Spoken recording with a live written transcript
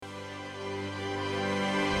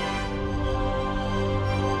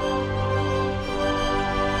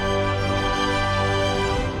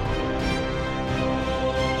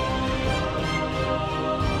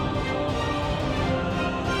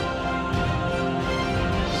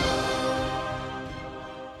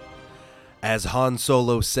As Han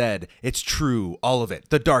Solo said, it's true, all of it.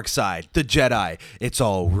 The dark side, the Jedi, it's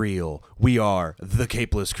all real. We are the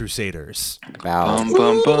Capeless Crusaders. Bow.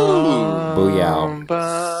 Booyah.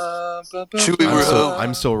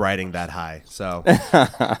 I'm still riding that high, so...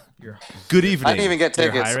 Good evening. I didn't even get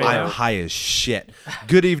tickets. I'm high as shit.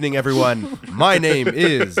 Good evening, everyone. My name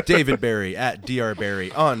is David Barry at Dr.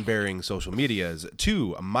 Barry on varying social medias.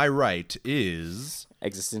 To my right is...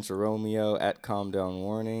 Existential Romeo at Calm Down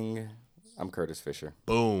Warning. I'm Curtis Fisher.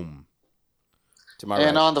 Boom. To my right.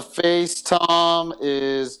 And on the face, Tom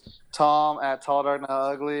is Tom at Tall, Dark, and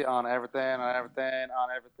Ugly on everything, in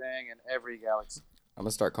every galaxy. I'm going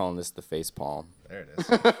to start calling this the face palm. There it is.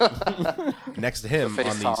 Next to him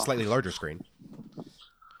on the slightly larger screen.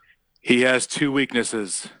 He has two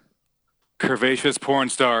weaknesses: curvaceous porn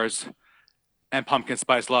stars and pumpkin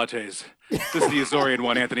spice lattes. This is the Azorian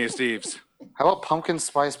one, Anthony Steves. How about pumpkin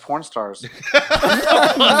spice porn stars?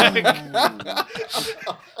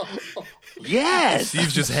 Yes! Steve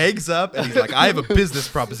just hangs up and he's like, I have a business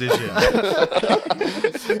proposition.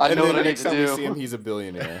 I know what I need next to time do. we see him, he's a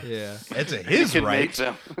billionaire. Yeah. It's his Can right. make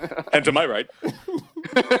them. And to my right.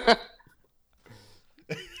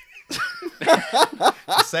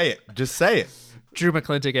 Just say it. Just say it. Drew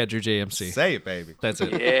McClintock at Drew JMC. Say it, baby. That's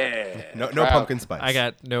it. Yeah. No pumpkin spice. I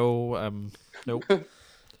got no, nope.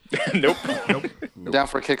 Nope. Down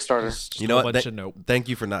for a Kickstarter. You know what? Bunch of nope. Thank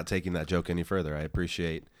you for not taking that joke any further. I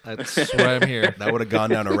appreciate. That's why I'm here. That would have gone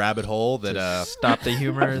down a rabbit hole that Stop the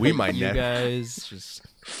humor. we that might you never. guys just.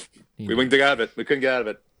 We couldn't get out of it. We couldn't get out of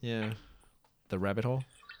it. Yeah. The rabbit hole,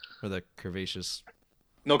 or the curvaceous.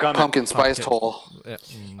 No comment. Pumpkin spice hole. Yeah.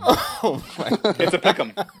 Oh, my God. It's a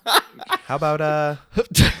pick'em. How about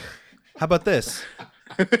this?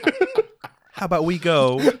 How about we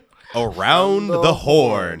go around the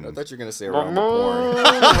horn? I thought you were going to say around the porn.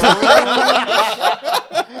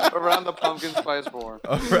 Around the pumpkin spice horn.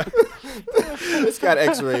 This got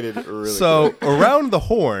X-rated really So quick. around the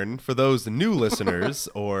horn, for those new listeners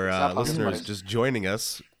or not pumpkin listeners spice. just joining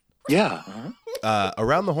us, Yeah.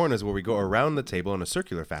 around the horn is where we go around the table in a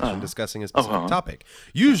circular fashion discussing a specific topic.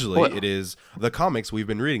 Usually it is the comics we've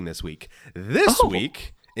been reading this week. This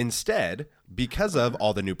week, instead, because of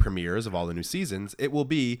all the new premieres of all the new seasons, it will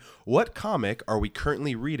be what comic are we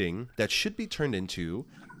currently reading that should be turned into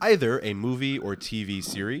either a movie or TV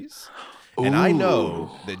series. And I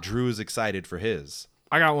know that Drew is excited for his.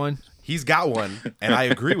 I got one. He's got one, and I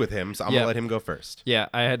agree with him, so I'm going to let him go first. Yeah,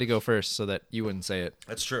 I had to go first so that you wouldn't say it.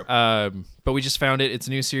 That's true. But we just found it. It's a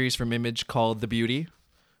new series from Image called The Beauty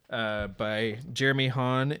by Jeremy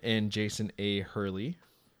Hahn and Jason A. Hurley.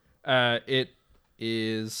 It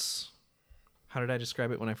is... How did I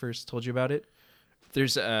describe it when I first told you about it?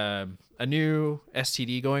 There's a new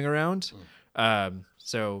STD going around.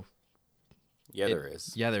 So... Yeah, there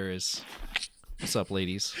is. Yeah, there is. What's up,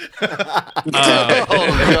 ladies?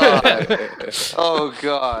 Oh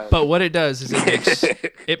God. But what it does is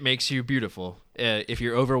it makes you beautiful. If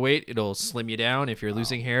you're overweight, it'll slim you down. If you're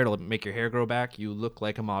losing hair, it'll make your hair grow back. You look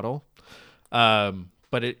like a model.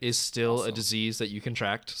 But it is still a disease that you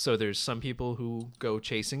contract. So there's some people who go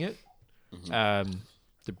chasing it, the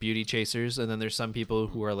beauty chasers, and then there's some people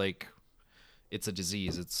who are like, it's a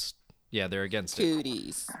disease. They're against it.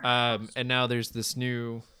 Cooties. And now there's this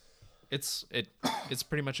new. It's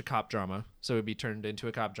pretty much a cop drama, so it'd be turned into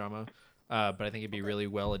a cop drama, but I think it'd be really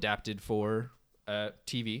well adapted for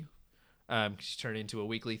TV. She's turned into a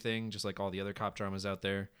weekly thing, just like all the other cop dramas out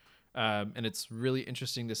there, and it's really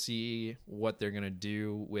interesting to see what they're gonna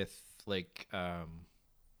do with like what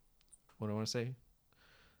do I want to say?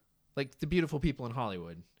 Like the beautiful people in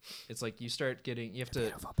Hollywood. It's like you have to. The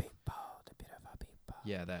beautiful people.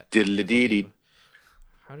 Yeah, that. Diddle-dee-dee.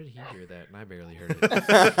 How did he hear that? And I barely heard it.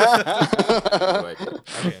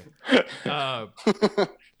 Okay.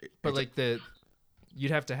 But like you'd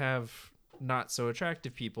have to have not so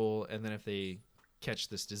attractive people, and then if they catch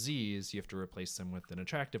this disease, you have to replace them with an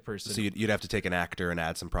attractive person. So you'd have to take an actor and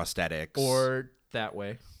add some prosthetics. Or that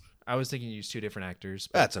way. I was thinking use two different actors.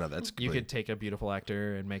 That's you could take a beautiful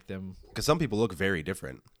actor and make them. Because some people look very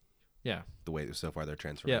different. Yeah. The way so far their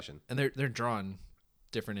transformation. Yeah, and they're drawn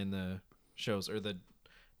different in the shows, or the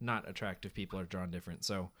not attractive people are drawn different.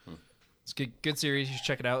 So it's good series. You should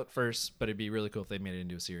check it out first, but it'd be really cool if they made it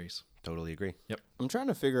into a series. Totally agree. Yep. I'm trying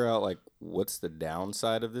to figure out, like, what's the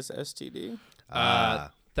downside of this STD?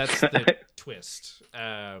 That's the twist.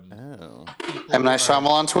 Oh. M. Night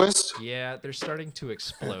Shyamalan twist? Yeah, they're starting to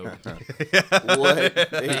explode. What?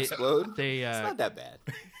 They explode? It's not that bad.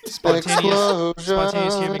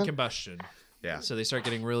 Spontaneous human combustion. Yeah. So they start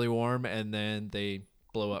getting really warm, and then they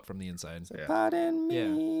blow up from the inside. Yeah. Pardon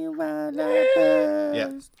me while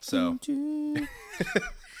Yeah. So.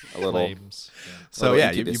 A little. Flames. Yeah. So little yeah,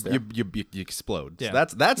 incubus there. you explode. Yeah.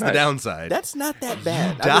 So that's the Nice. downside. That's not that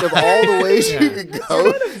bad. I mean, of all the ways you could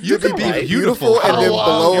go, You could be right. beautiful and then How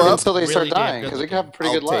blow long up. until they start Really damn dying good because they can have a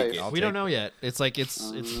pretty I'll good take life. it. We don't know yet. It's like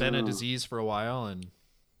it's been a disease for a while, and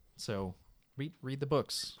so read the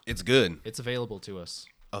books. It's good. It's available to us.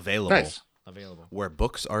 Available. Nice. Available. Where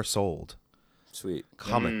books are sold. Sweet.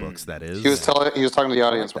 Comic books, that is. He was talking to the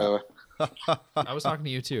audience, by the way. I was talking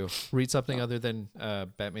to you too. Read something other than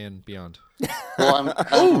Batman Beyond.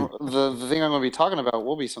 Well, the thing I'm going to be talking about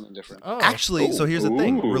will be something different. Oh, Actually, so here's the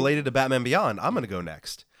thing. Ooh. Related to Batman Beyond, I'm going to go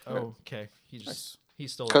next. oh, okay. He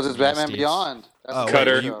stole it Because from it's me, Batman Steve's. Beyond. That's Oh, the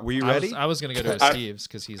Cutter. wait, show. were you ready? I was gonna go to Steve's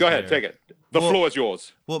because he's Go ahead, there. take it. The floor is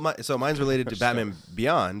yours. Well, mine's related to Batman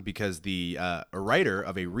Beyond because the writer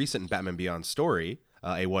of a recent Batman Beyond story,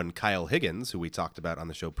 one Kyle Higgins, who we talked about on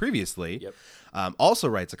the show previously, also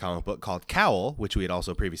writes a comic book called Cowl, which we had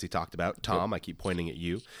also previously talked about. Tom, I keep pointing at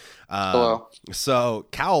you. Hello. So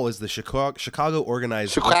Cowl is the Chicago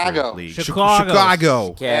Organized Chicago. Worker League. Chicago.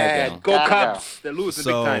 Yeah, Cago. go Gaga. Cubs. They're losing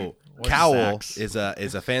big time. So What's Cowl Zax?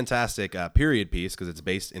 is a fantastic period piece because it's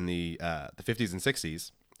based in the 50s and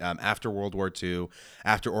 60s. After World War II,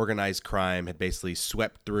 after organized crime had basically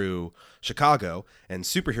swept through Chicago, and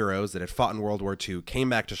superheroes that had fought in World War II came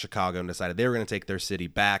back to Chicago and decided they were going to take their city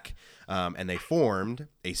back, and they formed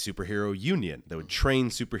a superhero union that would train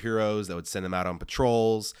superheroes, that would send them out on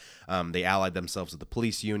patrols. They allied themselves with the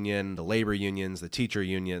police union, the labor unions, the teacher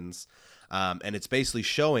unions, and it's basically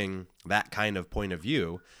showing that kind of point of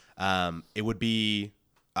view. I think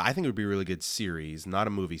it would be a really good series, not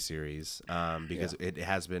a movie series, because it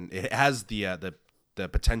has the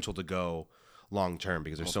potential to go long term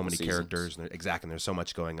because there's so many Multiple characters and there's so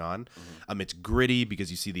much going on. It's gritty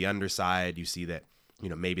because you see the underside, you see that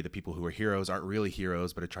maybe the people who are heroes aren't really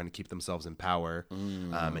heroes but are trying to keep themselves in power,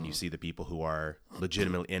 and you see the people who are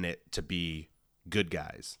legitimately in it to be good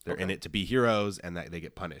guys. They're in it to be heroes, and that they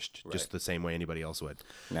get punished just the same way anybody else would.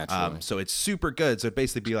 Naturally. So it's super good. So it'd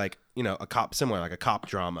basically be like a cop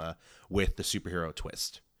drama with the superhero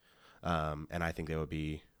twist, and I think that would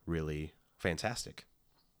be really fantastic.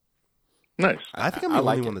 Nice. I think I'm the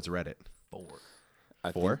only one that's read it.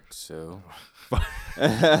 I Four? think so.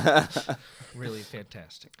 Really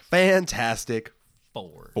fantastic. Fantastic.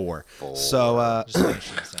 Four. So Just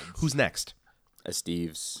finishing the sentence. who's next?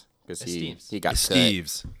 Steve's. Because Steve's. he got cut.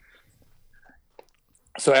 Steve's.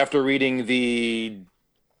 So after reading the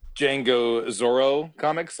Django Zorro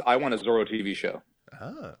comics, I want a Zorro TV show.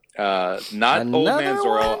 Not Old Another Man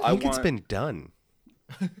Zorro. one? I think it's been done.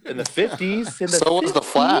 in the 50s. So was the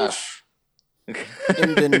Flash. In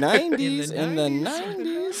the 90s. In the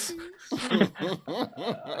 90s.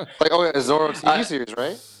 Like, oh yeah, a Zorro TV series,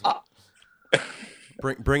 right?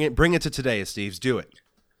 Bring it to today, Steve's. Do it.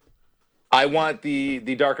 I want the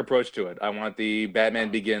dark approach to it. I want the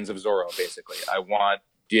Batman Begins of Zorro, basically. I want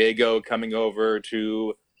Diego coming over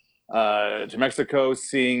to Mexico,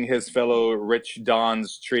 seeing his fellow rich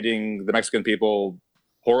dons treating the Mexican people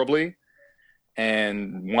horribly,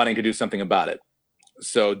 and wanting to do something about it.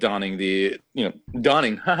 So donning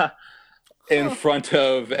in front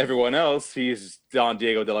of everyone else, he's Don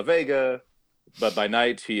Diego de la Vega, but by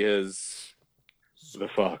night he is the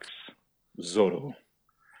Fox, Zorro.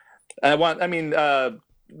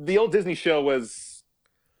 The old Disney show was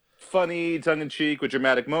funny, tongue-in-cheek, with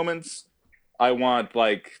dramatic moments. I want,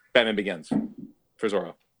 Batman Begins for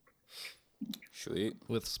Zorro. Sweet.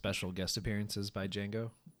 With special guest appearances by Django.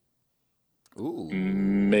 Ooh.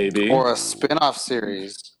 Maybe. Or a spin-off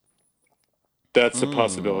series. That's a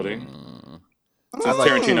possibility. Since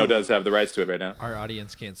Tarantino does have the rights to it right now. Our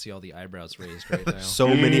audience can't see all the eyebrows raised right now. So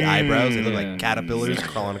many eyebrows. They look like caterpillars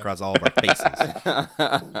crawling across all of our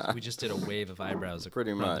faces. We just did a wave of eyebrows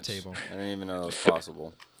Pretty around much. the table. I didn't even know it was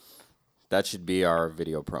possible. That should be our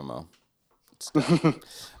video promo.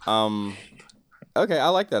 Okay, I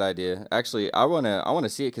like that idea. Actually, I wanna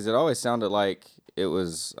see it because it always sounded like it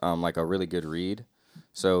was like a really good read.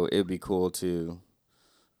 So it'd be cool to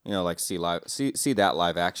see that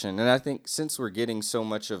live action. And I think since we're getting so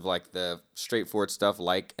much of the straightforward stuff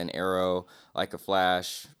like an Arrow, like a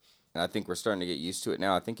Flash, and I think we're starting to get used to it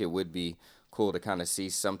now, I think it would be cool to kind of see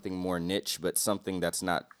something more niche, but something that's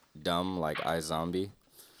not dumb like iZombie.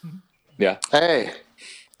 Yeah. Hey,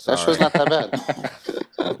 that show's not that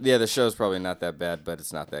bad. Yeah, the show's probably not that bad, but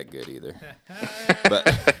it's not that good either.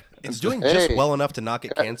 But It's doing just well enough to not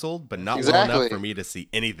get canceled, but not well enough for me to see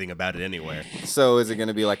anything about it anywhere. So is it going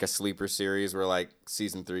to be like a sleeper series where like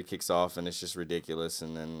season 3 kicks off and it's just ridiculous,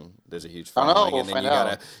 and then there's a huge following, and then you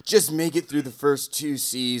gotta just make it through the first 2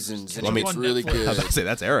 seasons, and it's really good. I was about to say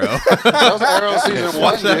that's Arrow. That was Arrow season 1.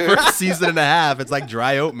 Watch that first season and a half. It's like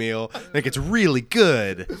dry oatmeal. Like it's really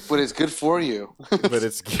good, but it's good for you. But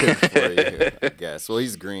it's good for you, I guess. Well,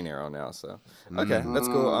 he's Green Arrow now, so okay, let's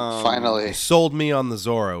go. Finally, sold me on the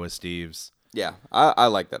Zorro with Steve's. Yeah, I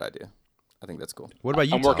like that idea. I think that's cool. What about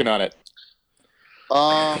you? I'm working on it.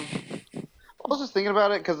 I was just thinking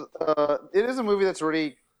about it because it is a movie that's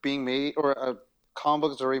already being made, or a comic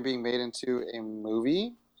book that's already being made into a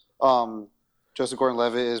movie. Joseph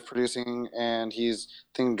Gordon-Levitt is producing, and he's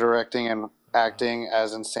directing and acting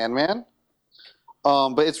as in Sandman.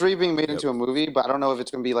 But it's already being made into a movie, but I don't know if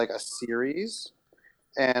it's going to be like a series.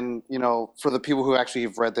 And, for the people who actually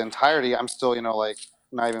have read the entirety, I'm still, like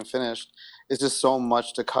not even finished. It's just so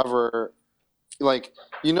much to cover. Like,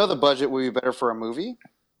 the budget would be better for a movie,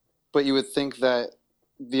 but you would think that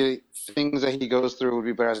the things that he goes through would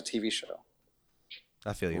be better as a TV show.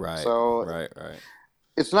 I feel you. Right. So right.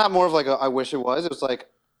 It's not more of like I wish it was. It was like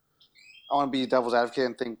I want to be devil's advocate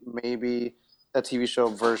and think maybe a TV show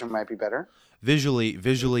version might be better.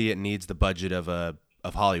 Visually, it needs the budget of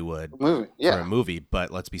Hollywood for a movie.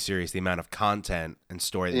 But let's be serious: the amount of content and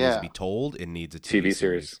story that needs to be told, it needs a TV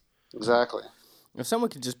series. Exactly. If someone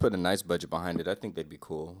could just put a nice budget behind it, I think they'd be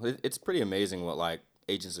cool. It's pretty amazing what like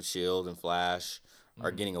Agents of S.H.I.E.L.D. and Flash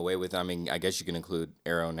are getting away with. I mean, I guess you can include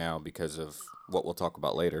Arrow now because of what we'll talk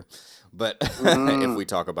about later. But if we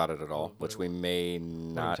talk about it at all, which we may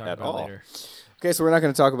not at all. Later. Okay, so we're not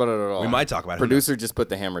going to talk about it at all. We might talk about it. Producer just put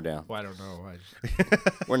the hammer down. Well, I don't know.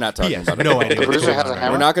 We're not talking about it. No idea. The producer has a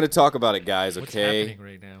hammer? We're not going to talk about it, guys, okay? What's happening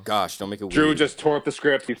right now? Gosh, don't make it weird. Drew just tore up the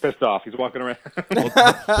script. He's pissed off. He's walking around. Well,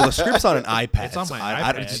 the script's on an iPad. It's on my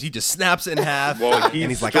iPad. He just snaps it in half, Well, and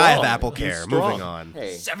he's like, I have Apple Care. Moving on.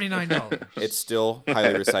 Hey, $79. it's still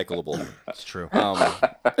highly recyclable. That's true.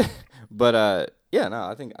 But yeah, no,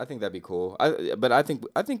 I think that'd be cool. But I think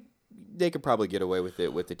they could probably get away with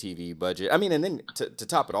it with the TV budget. I mean, and then to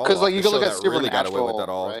top it all, because like you can look at really got away with that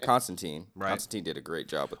Supernatural, all. right? Constantine, Right. Constantine did a great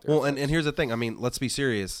job with it. Well, and here's the thing. I mean, let's be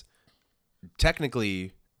serious.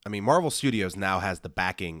 Technically, I mean, Marvel Studios now has the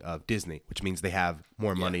backing of Disney, which means they have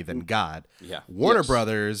more money than God. Yeah. Warner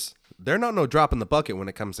Brothers, they're not no drop in the bucket when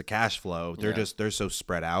it comes to cash flow. They're they're so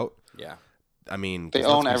spread out. Yeah. I mean, They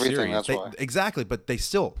own everything. That's why. Exactly, but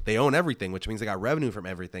they own everything, which means they got revenue from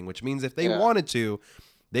everything. Which means if they wanted to,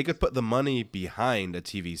 they could put the money behind a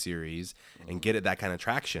TV series and get it that kind of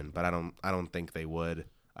traction. But I don't think they would.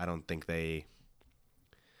 I don't think they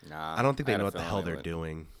know what the hell they're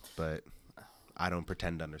doing. But I don't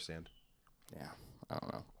pretend to understand. Yeah, I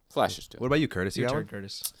don't know. Flash is too. What about you, Curtis? Your You turn, got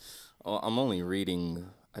Curtis. Well, I'm only reading.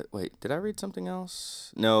 Wait, did I read something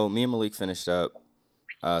else? No, me and Malik finished up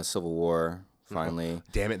Civil War finally.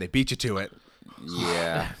 Damn it, they beat you to it.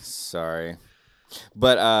 Yeah, sorry.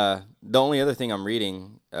 But the only other thing I'm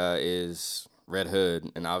reading is Red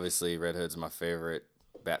Hood, and obviously Red Hood's my favorite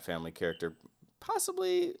Bat Family character.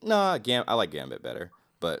 Possibly, I like Gambit better,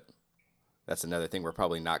 but that's another thing we're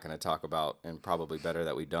probably not going to talk about, and probably better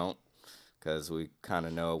that we don't, because we kind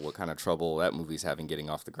of know what kind of trouble that movie's having getting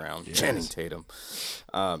off the ground. Yes. Channing Tatum.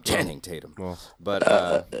 Well, but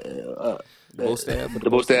the bull staff. The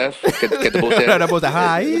bull staff. Get the bull staff. The bull staff.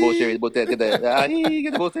 Hi. The bull staff. The bull staff.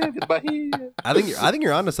 Get the bull staff. Get the bye. I think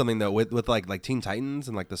you're onto something though with like Teen Titans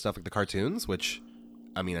and like the stuff like the cartoons, which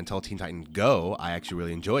I mean, until Teen Titans Go, I actually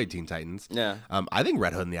really enjoyed Teen Titans. Yeah. I think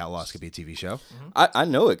Red Hood and the Outlaws could be a TV show. I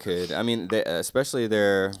know it could. I mean, especially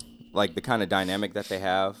their like the kind of dynamic that they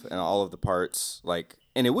have and all of the parts. Like,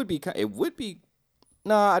 and it would be.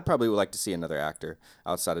 No, I'd probably would like to see another actor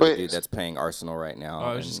outside of the dude that's playing Arsenal right now.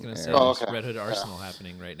 I was just gonna say, Red Hood Arsenal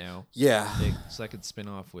happening right now. Yeah, big second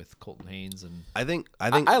spin-off with Colton Haynes, and I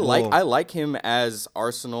like him as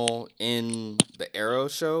Arsenal in the Arrow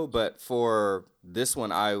show, but for this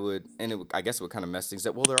one, I guess it would kind of mess things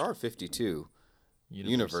up. Well, there are 52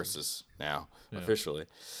 universes now officially,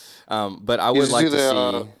 but I would like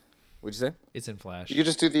to see. What'd you say? It's in Flash. You could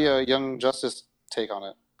just do the Young Justice take on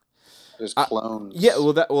it. There's clones. Yeah,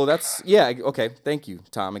 that's okay. Thank you,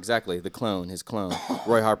 Tom. Exactly, his clone,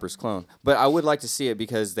 Roy Harper's clone. But I would like to see it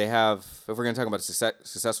because they have. If we're going to talk about a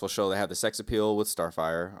successful show, they have the sex appeal with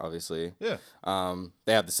Starfire, obviously. Yeah.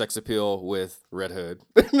 They have the sex appeal with Red Hood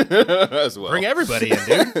as well. Bring everybody in,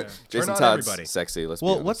 dude. Jason Todd's sexy. Let's be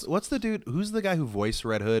honest. What's the dude? Who's the guy who voiced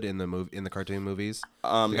Red Hood in the cartoon movies?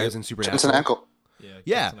 The guy who's in Supernatural. Jensen Ackles.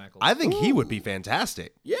 Yeah, Jensen Ackles. I think he would be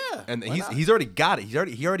fantastic. Yeah, And why not? he's already got it.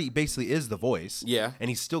 He already basically is the voice. Yeah. and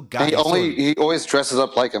he's still got. He always dresses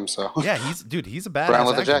up like him. So Yeah, he's a Brown badass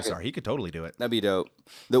leather action jacket. star. He could totally do it. That'd be dope.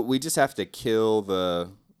 We just have to kill the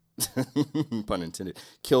pun intended.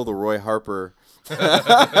 Kill the Roy Harper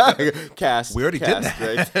cast. We already did cast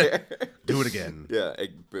that. right there. Do it again. Yeah,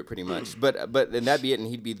 pretty much. But then that'd be it, and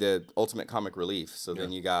he'd be the ultimate comic relief. So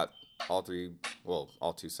then you got all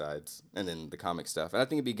two sides, and then the comic stuff. And I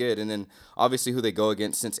think it'd be good. And then obviously who they go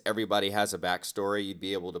against, since everybody has a backstory, you'd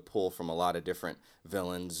be able to pull from a lot of different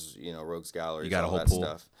villains, rogues galleries, You got a all whole that pool.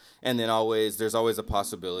 stuff. And then there's always a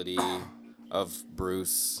possibility of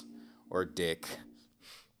Bruce or Dick.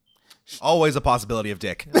 Always a possibility of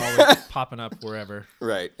Dick. Always popping up wherever.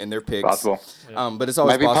 Right, and their picks. Possible. But it's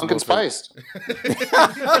always might be possible pumpkin for- spiced.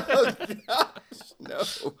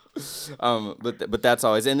 No. But that's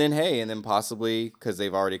always, and then possibly because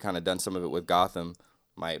they've already kind of done some of it with Gotham,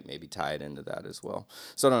 might maybe tie it into that as well.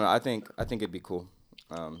 So I don't know. I think it'd be cool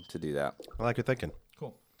to do that. I like your thinking.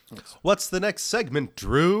 Cool. What's the next segment,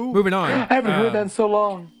 Drew? Moving on. I haven't heard that in so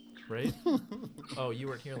long. Right? Oh, you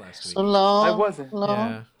weren't here last week. So long. I wasn't.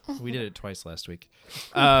 Yeah, we did it twice last week.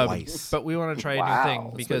 Twice. But we want to try a new Wow. thing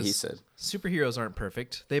That's what because he said. superheroes aren't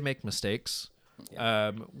perfect. They make mistakes.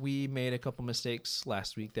 We made a couple mistakes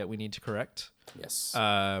last week that we need to correct. Yes.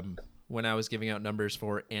 When I was giving out numbers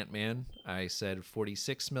for Ant-Man, I said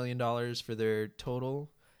 $46 million for their total.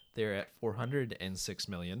 They're at $406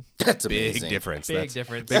 million. That's Big amazing. difference. Big That's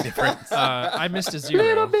difference. Big difference. I missed a zero.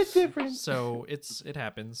 Little bit different. So it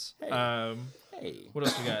happens. Hey. What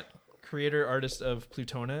else we got? Creator artist of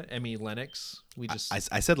Plutona, Emmy Lennox. We just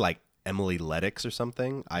I said like Emily Leddix or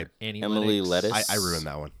something. Annie Emily Lennox. Lettuce. I ruined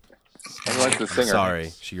that one. I like the singer.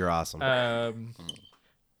 Sorry, you're awesome.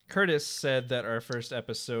 Curtis said that our first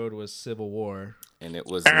episode was Civil War. And it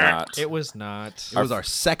was not. It was not. it was our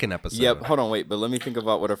second episode. Yep. Hold on, wait. But let me think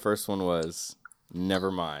about what our first one was.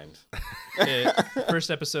 Never mind.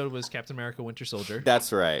 First episode was Captain America: Winter Soldier.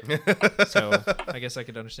 That's right. So I guess I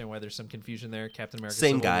could understand why there's some confusion there. Captain America: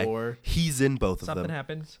 Same Civil guy. War. He's in both of Something them.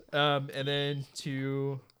 happened. And then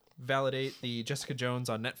to validate the Jessica Jones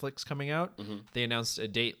on Netflix coming out, they announced a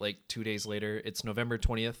date like 2 days later. It's November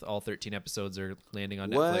 20th. All 13 episodes are landing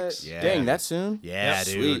on What? Netflix. Yeah. Dang, that soon? Yeah, Yep.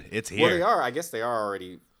 dude, Sweet. it's Well, here. they are. I guess they are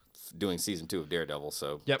already doing season 2 of Daredevil.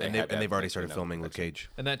 So Yep. and they've already started filming Luke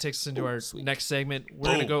Cage. And that takes us into our sweet. next segment. We're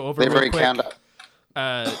going to go over They've real already quick.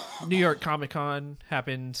 canned. New York Comic Con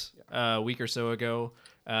happened a week or so ago.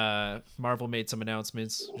 Marvel made some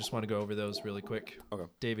announcements. Just want to go over those really quick. Okay.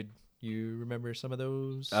 David, you remember some of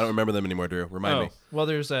those? I don't remember them anymore, Drew. Remind me. Well,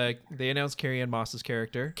 there's they announced Carrie Ann Moss's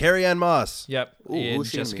character. Carrie Ann Moss. Yep, Ooh, in who's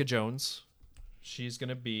she gonna Jessica be? Jones. She's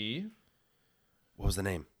gonna be. What was the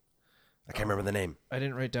name? I can't remember the name. I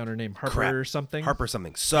didn't write down her name. Harper Crap. or something. Harper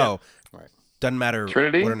something. So Right. doesn't matter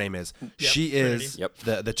Trinity? what her name is. She is Yep.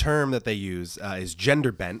 the term that they use is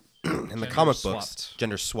gender bent in the comic books. swapped.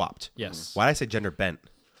 Gender swapped. Yes. Why did I say gender bent?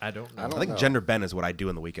 I don't know. I don't I think know. gender bent is what I do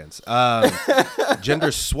on the weekends.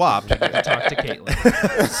 Gender swapped. Talk to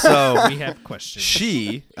Caitlin. So We have questions.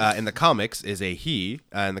 she in the comics is a he.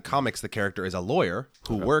 In the comics, the character is a lawyer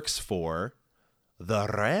who works for the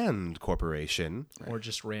Rand Corporation. Or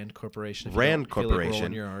just Rand Corporation. If Rand you don't feel like Corporation.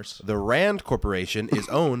 rolling your R's. The Rand Corporation is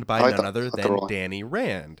owned by I like none the- other the than rolling. Danny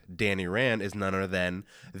Rand. Danny Rand is none other than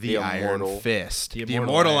the Iron immortal- Fist. The The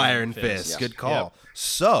immortal immortal Iron Iron Fist. Fist. Yeah. Good call.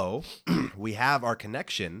 So we have our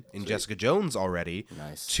connection in Jessica Jones already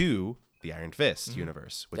Nice. to the Iron Fist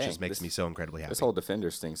universe, which Dang, just makes this- me so incredibly happy. This whole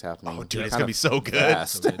Defenders thing's happening. Oh, dude, it's kind gonna be of so good.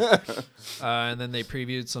 fast. And then they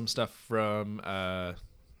previewed some stuff from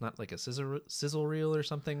not like a sizzle reel or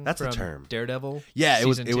something. That's the from term. Daredevil. Yeah, it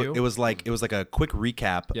was season two. it was like a quick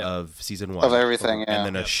recap Yeah. of season 1 Of everything, and yeah.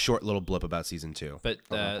 then a short little blip about season 2. But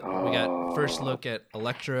we got first look at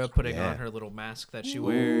Elektra putting Yeah. on her little mask that she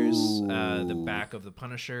wears. The back of the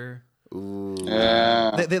Punisher.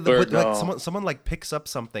 Yeah. They, Third, like, no. someone like picks up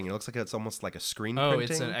something. It looks like it's almost like a screen Oh, printing.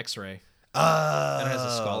 it's an X-ray. Oh, And it has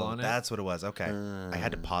a skull on it. That's what it was. Okay, I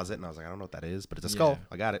had to pause it, and I was like, I don't know what that is, but it's a Yeah. skull.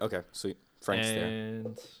 I got it. Okay, sweet. Frank's there.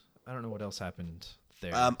 And I don't know what else happened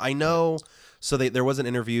there. I know. So there was an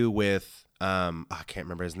interview with I can't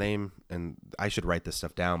remember his name, and I should write this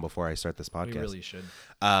stuff down before I start this podcast. we really should.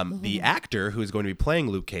 The actor who is going to be playing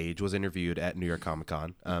Luke Cage was interviewed at New York Comic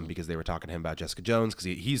Con because they were talking to him about Jessica Jones because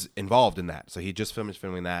he's involved in that. So he just finished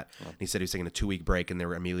filming that. And he said he was taking a 2-week break, and they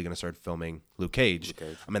were immediately going to start filming Luke Cage.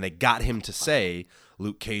 I mean, they got him to say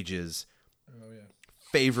Luke Cage's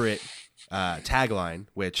favorite tagline,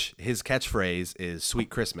 which his catchphrase is "Sweet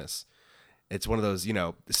Christmas." It's one of those,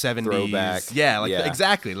 70s. Throwback. Yeah, Yeah.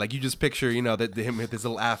 exactly. Like you just picture, that him with his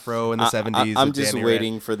little afro in the 70s. I'm with just Danny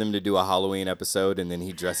waiting for them to do a Halloween episode, and then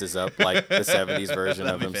he dresses up like the 70s version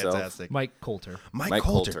That'd of be himself. fantastic. Mike Coulter. Mike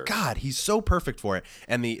Coulter. God, he's so perfect for it.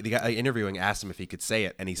 And the guy interviewing asked him if he could say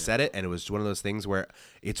it, and he said it, and it was one of those things where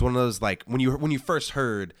it's one of those, like, when you first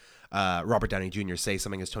heard Robert Downey Jr. say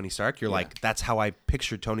something as Tony Stark, you're like, that's how I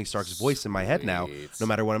pictured Tony Stark's voice in my head now, no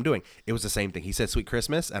matter what I'm doing. It was the same thing. He said Sweet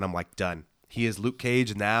Christmas, and I'm like, done. He is Luke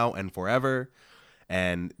Cage now and forever,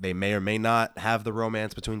 and they may or may not have the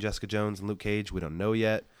romance between Jessica Jones and Luke Cage. We don't know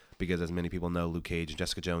yet, because as many people know, Luke Cage and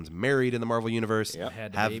Jessica Jones married in the Marvel Universe. Yep.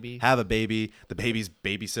 Had have, a baby. have a baby. The baby's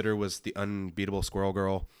babysitter was the unbeatable Squirrel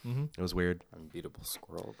Girl. Mm-hmm. It was weird. Unbeatable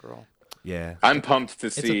Squirrel Girl. Yeah. I'm pumped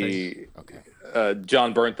to see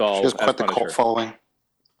John Bernthal She has as quite the Punisher. cult following.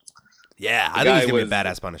 Yeah, I The think he's guy going to be a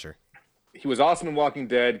was- badass Punisher. He was awesome in Walking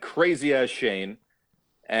Dead, crazy as Shane,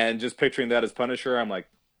 and just picturing that as Punisher, I'm like,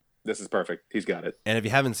 this is perfect. He's got it. And if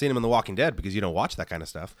you haven't seen him in The Walking Dead, because you don't watch that kind of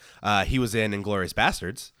stuff, he was in Inglourious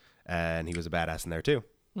Bastards, and he was a badass in there too.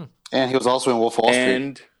 And he was also in Wolf of Wall Street.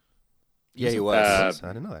 And Yeah, he was. I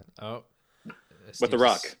didn't know that. Oh. with The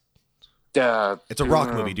Rock. It's a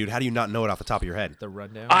Rock movie, dude. How do you not know it off the top of your head? The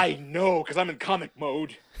rundown. I know, because I'm in comic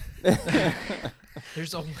mode.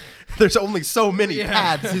 There's only There's only so many Yeah.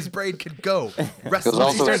 paths his brain could go. Rest It was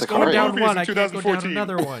also starts the going Sicario. down Movies one. in I can't go down 2014.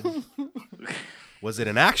 another one. Was it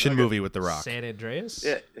an action movie with The Rock? San Andreas.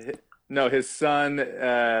 Yeah, no, his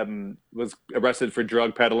son was arrested for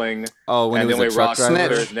drug peddling. Oh, when and he the was only a Rock truck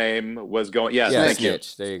driver? his name was going. Yeah, Yeah, thank you.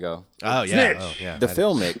 Snitch. There you go. Oh, yeah. Snitch. Oh, yeah. The I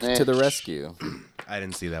filmic to the rescue. I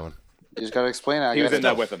didn't see that one. You just got to explain it. He was in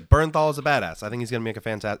that with him. Bernthal is a badass. I think he's going to make a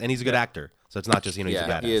fantastic... And he's a good actor. So it's not just, he's a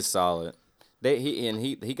Yeah, badass. he is solid.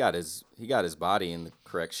 He got his body in the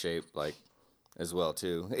correct shape, like, as well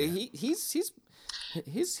too. He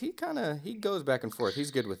goes back and forth.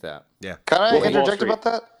 He's good with that. Yeah. Can I Wolf of Wall interject Street. about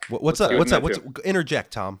that? What's up? He was What's in up? that What's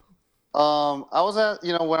interject, Tom? I was at,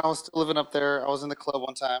 when I was still living up there, I was in the club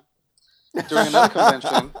one time during another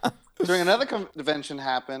convention. During another convention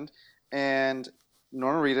happened, and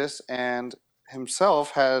Norman Reedus and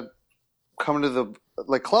himself had come to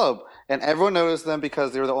the club, and everyone noticed them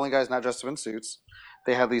because they were the only guys not dressed up in suits.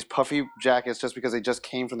 They had these puffy jackets just because they just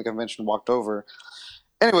came from the convention and walked over.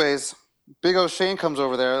 Anyways, Big O Shane comes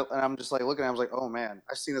over there, and I'm just like looking at him. I was like, oh man,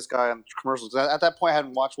 I've seen this guy on commercials. At that point, I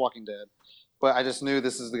hadn't watched Walking Dead, but I just knew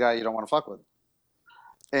this is the guy you don't want to fuck with.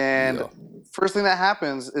 And first thing that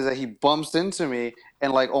happens is that he bumps into me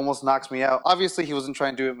and like almost knocks me out. Obviously, he wasn't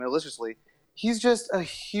trying to do it maliciously. He's just a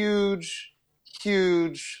huge,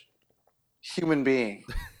 huge human being.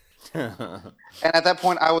 And at that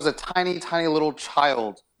point, I was a tiny, tiny little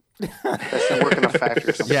child that should work in a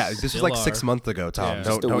factory. Yeah, this was Still like are. 6 months ago, Tom. Yeah.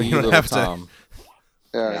 Just a Don't wee you don't little have to. Tom.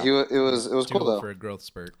 Yeah, it was Too cool old though. for a growth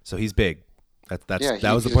spurt. So he's big. Yeah,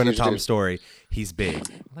 That was the he's a point of huge Tom's dude. story. He's big.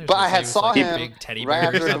 But I had saw him big teddy right bear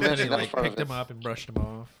after or the something, and convention. he That's like part of picked it. him up and brushed him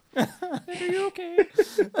off. Are you okay?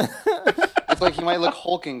 It's like he might look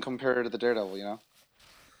hulking compared to the Daredevil,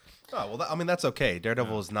 Oh, well, that's okay.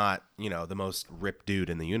 Daredevil is not, the most ripped dude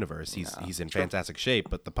in the universe. He's in fantastic shape,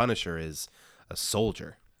 but the Punisher is a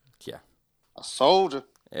soldier. Yeah. A soldier.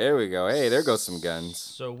 There we go. Hey, there goes some guns.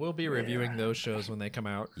 So we'll be reviewing those shows when they come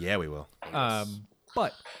out. Yeah, we will.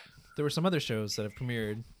 But there were some other shows that have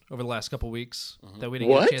premiered over the last couple weeks that we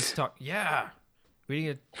didn't What? get a chance to talk. Yeah, we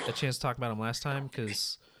didn't get a chance to talk about them last time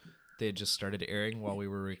because they had just started airing while we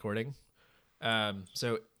were recording.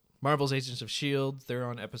 So Marvel's Agents of S.H.I.E.L.D., they're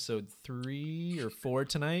on episode 3 or 4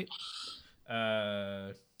 tonight.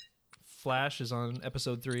 Flash is on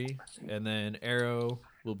episode 3, and then Arrow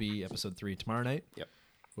will be episode 3 tomorrow night. Yep.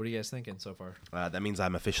 What are you guys thinking so far? That means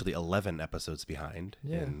I'm officially 11 episodes behind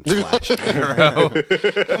Yeah. in Flash. Arrow.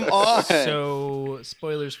 Come on. So,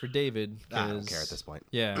 spoilers for David. I don't 'cause- care at this point.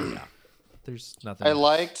 Yeah. There's nothing. I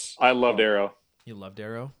liked. I loved Arrow. You loved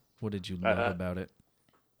Arrow? What did you love about it?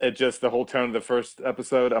 It just the whole tone of the first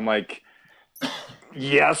episode. I'm like,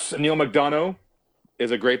 yes, Neil McDonough is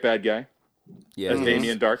a great bad guy Yeah. as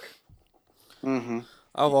Damien Dark. Mm-hmm.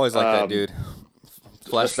 I've always liked that dude.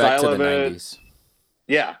 Flashback style to the of it. 90s.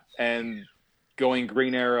 Yeah, and going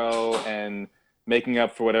Green Arrow and making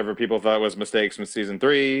up for whatever people thought was mistakes from season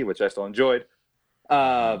 3, which I still enjoyed.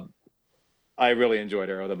 I really enjoyed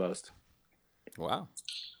Arrow the most. Wow.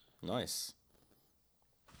 Nice.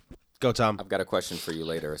 Go, Tom. I've got a question for you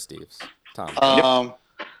later, Steve's. Tom.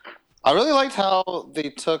 I really liked how they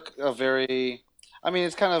took a very. I mean,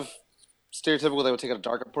 it's kind of stereotypical they would take a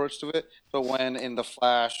dark approach to it, but when in the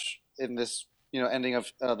Flash, in this ending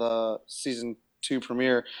of the season 2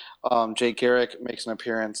 premiere, Jay Garrick makes an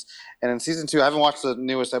appearance. And in season 2, I haven't watched the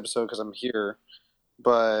newest episode because I'm here,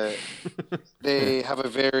 but they have a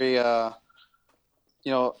very,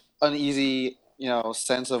 uneasy,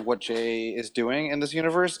 sense of what Jay is doing in this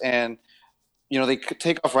universe. And, they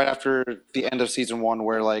take off right after the end of season 1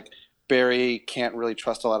 where, like, Barry can't really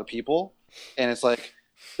trust a lot of people. And it's like,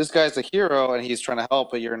 this guy's a hero and he's trying to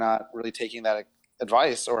help, but you're not really taking that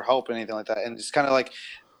advice or help or anything like that. And it's kind of like,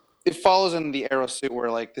 it follows in the Arrow suit where,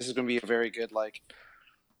 like, this is going to be a very good, like,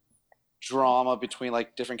 drama between,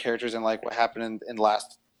 like, different characters, and, like, what happened in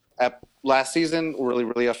last season will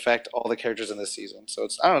really affect all the characters in this season. So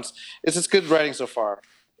it's just good writing so far.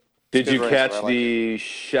 Did you catch the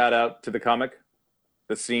shout out to the comic?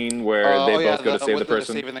 The scene where they both go to save the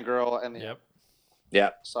person? Saving the girl. And Yep. Yeah.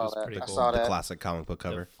 Saw that. Pretty I cool. saw The that. classic comic book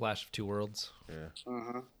cover. The Flash of Two Worlds. Yeah.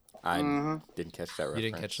 Mm-hmm. I didn't catch that reference.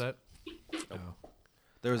 You didn't catch that? Oh.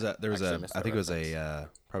 There was Actually, I a missed I that think it was reference.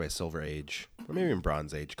 probably a Silver Age or maybe even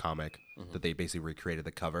Bronze Age comic that they basically recreated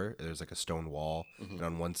the cover. There's like a stone wall, and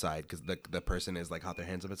on one side, because the person is like, hot their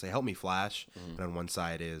hands up and say, "Help me, Flash," and on one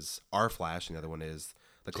side is our Flash, and the other one is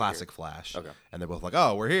the classic Flash. Okay. And they're both like,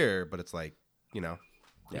 "Oh, we're here," but it's like, They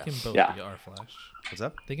can both Yeah. be our Flash. what's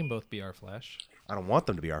up? They can both be our Flash. I don't want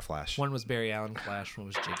them to be our Flash. One was Barry Allen Flash, one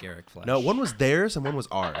was Jay Garrick Flash. No, one was theirs and one was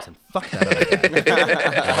ours, and fuck that other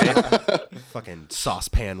guy. Right? Fucking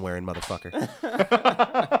saucepan wearing motherfucker.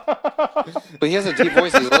 But he has a deep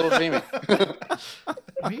voice. He's a little dreamy. Why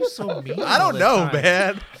are you so mean? I don't know,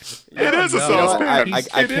 man. It is a I saucepan.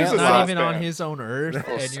 can't- It is a Not even saucepan. on his own earth. And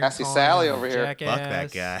you're sassy calling Sally him a over here. Fuck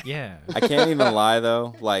that jackass. guy. Yeah. I can't even lie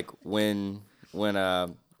though. Like when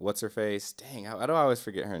what's her face? Dang, how do I always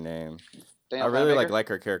forget her name? Daniel I really Panabaker? like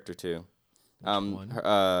her character too. one?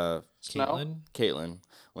 Snow? Caitlin? Caitlin.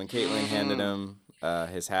 When Caitlin handed him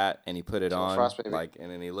his hat and he put it on, Frost baby. like,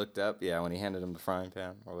 and then he looked up, when he handed him the frying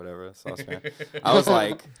pan or whatever saucepan, I was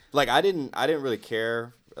like I didn't really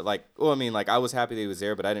care. Like, well, I mean, like I was happy that he was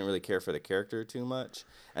there, but I didn't really care for the character too much.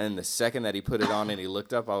 And then the second that he put it on and he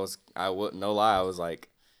looked up, I wouldn't no lie, I was like,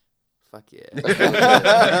 fuck yeah.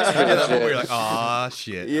 That's when we were like, "Aw,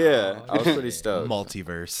 shit." Yeah, I was pretty stoked.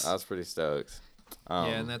 Multiverse. I was pretty stoked. Yeah,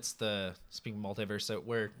 and that's speaking of multiverse, so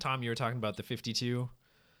where Tom, you were talking about the 52.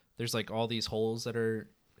 There's like all these holes that are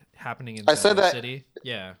happening in I said Central that- City.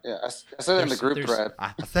 Yeah, Yeah, I said it in the group There's- thread.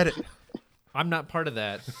 I said it. I'm not part of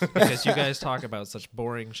that because you guys talk about such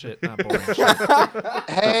boring shit. Not boring shit.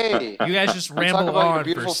 Hey, You guys just talk ramble about your on for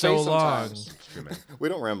beautiful so face long. sometimes. We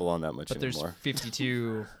don't ramble on that much But there's anymore.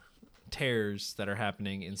 52 tears that are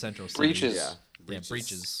happening in Central City. Breaches. Yeah,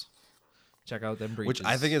 breaches. Check out them breaches. Which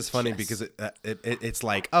I think is funny because it's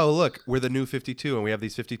like, oh, look, we're the new 52 and we have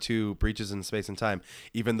these 52 breaches in space and time,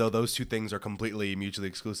 even though those two things are completely mutually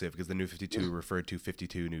exclusive because the new 52 referred to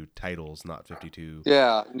 52 new titles, not 52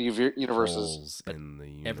 Yeah, universes. holes in the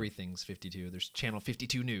universe. everything's 52. There's Channel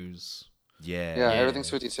 52 News. Yeah. Yeah, everything's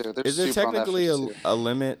 52. They're Is there super on that technically 52. a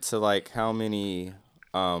limit to like how many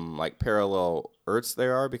like parallel Earths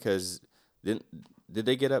there are? Because did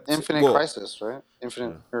they get up to Infinite Crisis, right?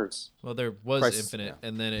 Infinite Earths. Well, there was Crisis, Infinite,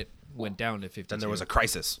 and then it went down to 52. Then there was a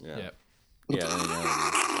crisis. Yeah. Yeah,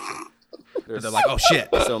 I And there's they're like, oh, shit.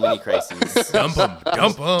 so many crises. Dump them.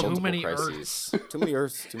 Dump them. Multiple many crises. Too many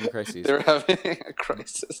Earths. Too many crises. They're having a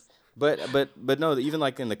crisis. But no, even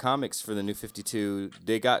like in the comics for the New 52,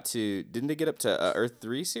 didn't they get up to Earth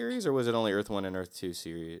 3 series, or was it only Earth 1 and Earth 2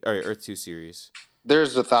 series? Or Earth 2 series?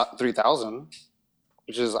 There's the 3000,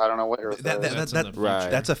 which is, I don't know what Earth That- is. that- That's that- in the right.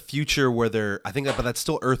 future. That's a future where they're, I think, but that's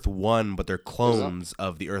still Earth 1, but they're clones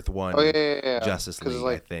of the Earth 1 Oh, yeah. Justice 'Cause it's League,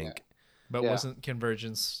 like- I think. But Yeah. wasn't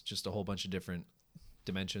Convergence just a whole bunch of different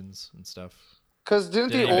dimensions and stuff? Because didn't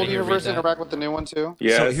Did the anybody old read universe that? interact with the new one too?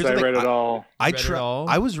 Yes, So here's the I thing, read it all. I read it all?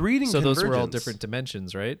 I was reading So those were all Convergence. different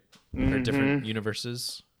dimensions, right? Or different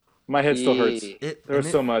universes. My head still hurts. Yeah. There was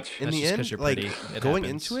so much. In That's the just 'cause end, you're like pretty. It going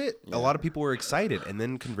happens. into it, a lot of people were excited, and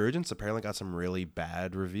then Convergence apparently got some really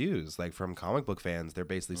bad reviews, like from comic book fans. They're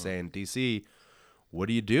basically saying, "DC, what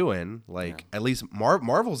are you doing?" Like, at least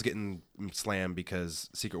Marvel's getting slammed because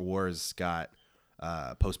Secret Wars got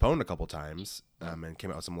postponed a couple times and came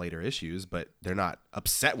out with some later issues, but they're not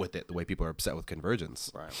upset with it the way people are upset with Convergence.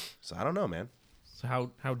 Right. So I don't know, man.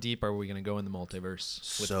 So how deep are we going to go in the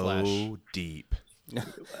multiverse with So Flash? deep,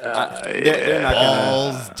 They're not gonna.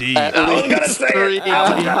 balls deep. I was gonna say it.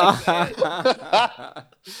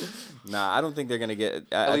 Nah, I don't think they're gonna get.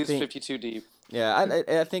 At I least think, 52 deep. yeah,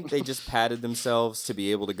 I think they just padded themselves to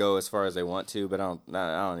be able to go as far as they want to, but I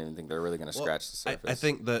don't even think they're really gonna scratch the I surface.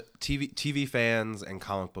 think the TV fans and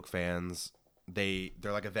comic book fans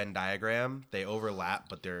they're like a Venn diagram. They overlap,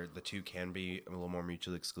 but the two can be a little more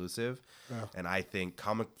mutually exclusive. Yeah. And I think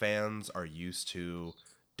comic fans are used to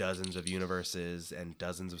dozens of universes and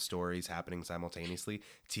dozens of stories happening simultaneously.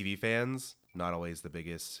 TV fans, not always the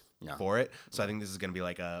biggest for it. So I think this is going to be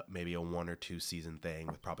like maybe a 1 or 2 season thing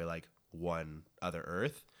with probably like one other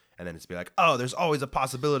Earth. And then it's be like, oh, there's always a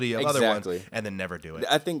possibility of other ones, and then never do it.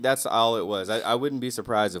 I think that's all it was. I wouldn't be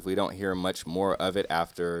surprised if we don't hear much more of it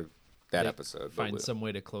after that episode. Find some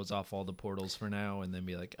way to close off all the portals for now, and then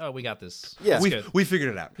be like, oh, we got this. Yeah, we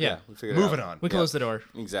figured it out. Yeah, moving on. We closed the door.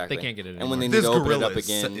 Exactly. They can't get it anymore. And when they need this to open it gorilla up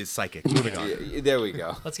again, is psychic. Moving on. There we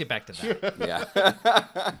go. Let's get back to that.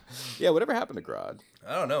 Yeah. Yeah. Whatever happened to Grodd?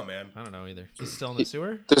 I don't know, man. I don't know either. He's still in the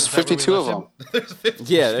sewer. There's 52 of them, There's 50,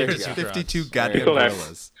 Yeah, there you There's go. 52 goddamn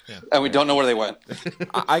gorillas. and we don't know where they went.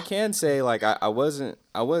 I can say like I was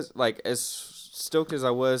like as stoked as I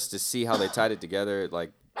was to see how they tied it together.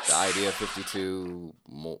 Like the idea of 52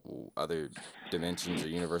 other dimensions or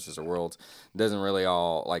universes or worlds doesn't really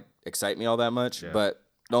all like excite me all that much. Yeah. But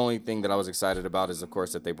the only thing that I was excited about is of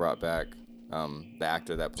course that they brought back the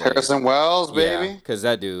actor that played Harrison Wells, baby. Because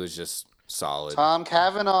that dude was just solid. Tom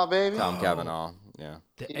Cavanaugh, baby. Tom Cavanaugh. Yeah.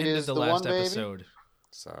 The end of the last episode.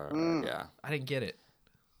 So yeah. I didn't get it.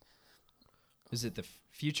 Is it the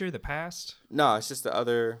future, the past? No, it's just the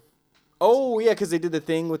other. Oh yeah, because they did the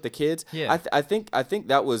thing with the kids. Yeah, I think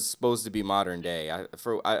that was supposed to be modern day.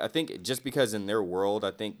 I think just because in their world,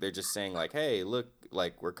 I think they're just saying like, hey, look,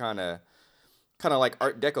 like we're kind of like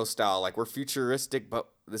Art Deco style, like we're futuristic, but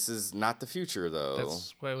this is not the future though.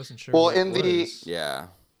 That's why I wasn't sure. Well, what in it the was.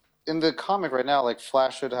 in the comic right now, like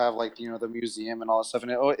Flash should have like the museum and all that stuff,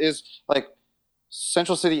 and it is like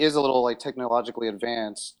Central City is a little like technologically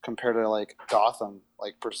advanced compared to like Gotham,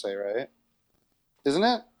 like per se, right? Isn't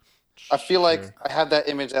it? I feel like I have that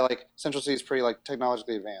image that like Central City is pretty like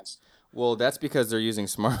technologically advanced. Well, that's because they're using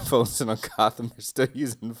smartphones, and on Gotham they're still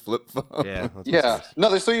using flip phones. Yeah. No,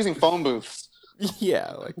 they're still using phone booths.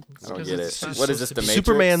 Yeah, like I don't get it. What is this? The Matrix?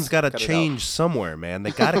 Superman's got to change somewhere, man.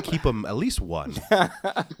 They got to keep him at least one.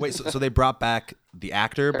 Wait, so they brought back the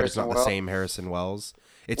actor, but it's not the same Harrison Wells.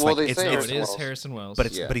 It's well, like they it's say it is Harrison Wells, but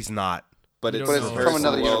he's not. But it's from Harrison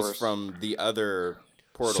another Wells universe. from the other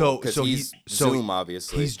portal. Because he's Zoom,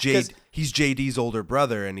 obviously. He's JD's older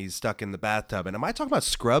brother, and he's stuck in the bathtub. And am I talking about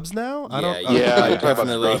Scrubs now? I don't. Yeah, you're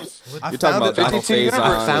definitely. I You're talking about I Michael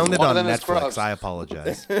Faison. found it One on of them is Netflix. Scrubs. I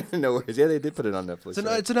apologize. No worries. Yeah, they did put it on Netflix.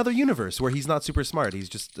 It's another universe where he's not super smart. He's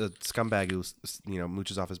just a scumbag who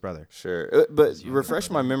mooches off his brother. Sure, but refresh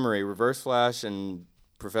my memory. Reverse Flash and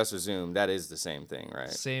Professor Zoom, that is the same thing,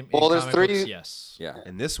 right? same. Well, in there's comic books, three- yes. Yeah.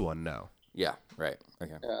 In this one, no. Yeah. Right.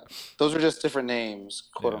 Okay. Yeah, those are just different names,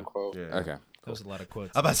 quote unquote. Yeah. Okay. That was a lot of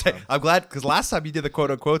quotes. I'm about to say, I'm glad because last time you did the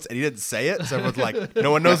quote unquotes and you didn't say it, so everyone's like,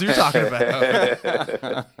 no one knows what you're talking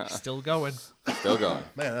about. Still going. Still going.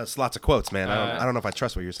 Man, that's lots of quotes, man. I don't know if I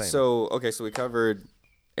trust what you're saying. So so we covered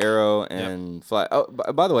Arrow and Flash. Oh,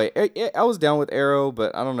 by the way, I was down with Arrow,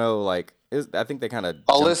 but I don't know. Like, I think they kind of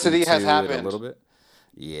Olicity has a happened little bit.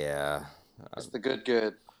 Yeah. That's the good.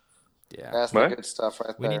 Yeah. That's the good stuff right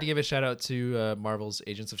there. We need to give a shout out to Marvel's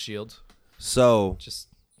Agents of S.H.I.E.L.D. so Just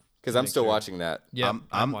Because I'm still watching that. yeah,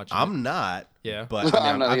 I'm watching I'm it. not. Yeah. But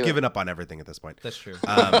I'm not I've either. given up on everything at this point. That's true.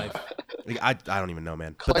 I don't even know,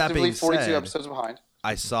 man. But that Collectively, being 42 said, episodes behind.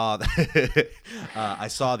 I saw I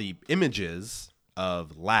saw the images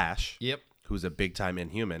of Lash, Yep. who's a big time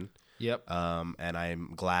Inhuman. Yep. And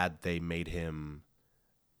I'm glad they made him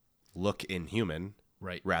look inhuman.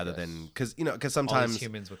 Right. Rather than because All sometimes these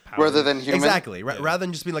humans with powers. Rather than human. exactly rather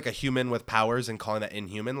than just being like a human with powers and calling that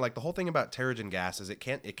inhuman. Like the whole thing about Terrigen gas is it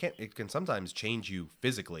can sometimes change you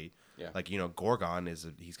physically. Yeah. Like Gorgon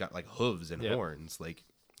he's got like hooves and horns. Like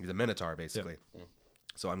he's a minotaur basically. Yeah.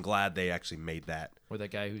 So I'm glad they actually made that. Or that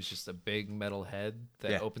guy who's just a big metal head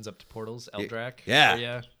that opens up to portals, Eldrak. Yeah.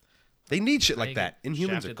 Yeah. They need shit Trying like to that. get Inhumans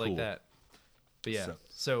are shafted cool. like that. But yeah.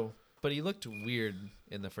 But he looked weird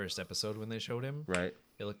in the first episode when they showed him. Right.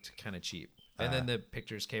 It looked kind of cheap. And then the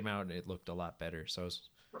pictures came out and it looked a lot better. So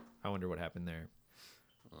I wonder what happened there.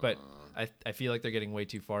 But I feel like they're getting way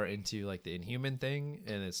too far into like the Inhuman thing,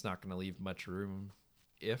 and it's not going to leave much room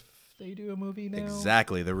if they do a movie now.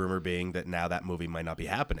 Exactly. The rumor being that now that movie might not be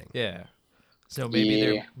happening. Yeah. So maybe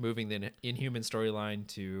they're moving the Inhuman storyline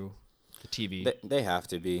to the TV. They have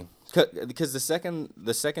to be, because the second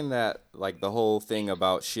that like the whole thing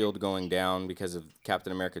about Shield going down because of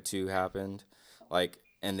Captain America 2 happened, like,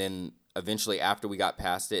 and then eventually after we got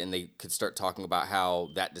past it and they could start talking about how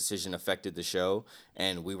that decision affected the show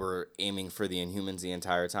and we were aiming for the Inhumans the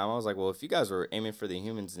entire time, I was like, well, if you guys were aiming for the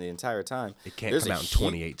Inhumans the entire time, it can't come out in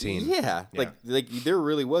 2018. Yeah, like there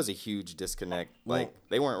really was a huge disconnect. Like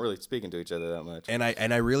they weren't really speaking to each other that much. And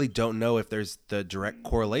I really don't know if there's the direct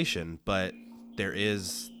correlation, but there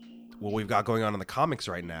is. What we've got going on in the comics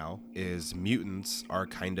right now is mutants are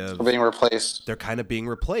kind of being replaced. They're kind of being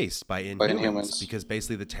replaced by Inhumans because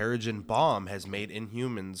basically the Terrigen bomb has made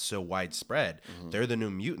Inhumans so widespread. Mm-hmm. They're the new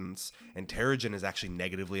mutants, and Terrigen is actually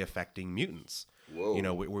negatively affecting mutants. Whoa. You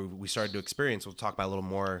know, we started to experience. We'll talk about a little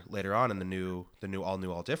more later on in the new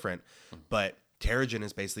all different. But Terrigen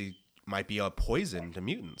is basically might be a poison to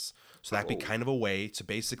mutants. So that'd be kind of a way to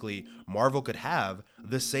basically Marvel could have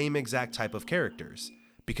the same exact type of characters.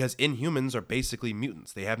 Because Inhumans are basically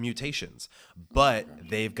mutants. They have mutations. But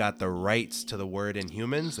they've got the rights to the word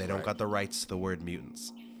Inhumans. They don't got the rights to the word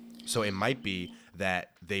mutants. So it might be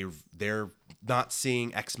that they're not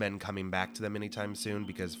seeing X-Men coming back to them anytime soon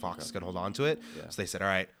because Fox is going to hold on to it. Yeah. So they said, all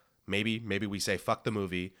right, maybe we say fuck the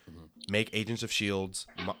movie, make Agents of S.H.I.E.L.D.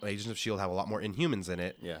 Agents of S.H.I.E.L.D. have a lot more Inhumans in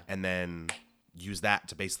it, and then use that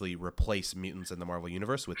to basically replace mutants in the Marvel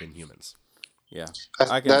Universe with Inhumans. Yeah,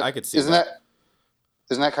 I could see that.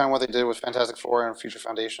 Isn't that kind of what they did with Fantastic Four and Future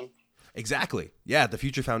Foundation? Exactly. Yeah, the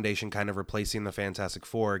Future Foundation kind of replacing the Fantastic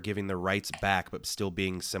Four, giving the rights back, but still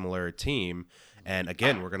being similar team. And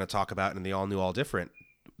again, we're going to talk about in the all new, all different,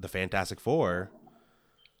 the Fantastic Four.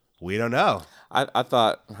 We don't know. I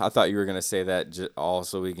thought you were gonna say that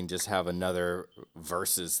also we can just have another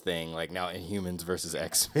versus thing, like now Inhumans versus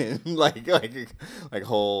X-Men, like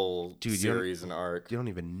whole series and arc. You don't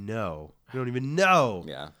even know.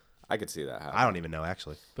 Yeah. I could see that happening. I don't even know,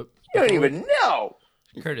 actually. But you don't even know.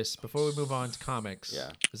 Curtis, before we move on to comics,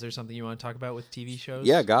 is there something you want to talk about with TV shows?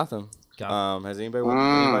 Yeah, Gotham. Has anybody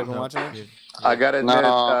been watching it? Yeah. I gotta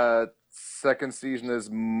admit, second season is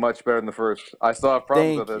much better than the first. I still have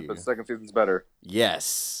problems with it, but second season's better.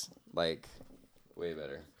 Yes, like way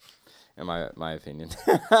better, in my opinion.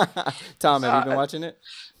 Tom, have you been watching it?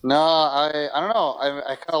 No, I don't know.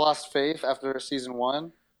 I kind of lost faith after season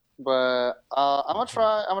 1. But I'm gonna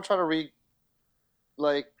try to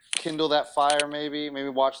kindle that fire. Maybe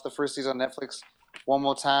watch the first season on Netflix one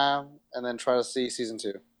more time, and then try to see season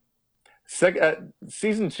 2.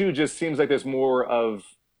 Season 2 just seems like there's more of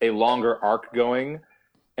a longer arc going,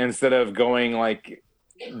 instead of going like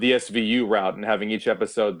the SVU route and having each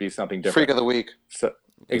episode be something different. Freak of the week. So,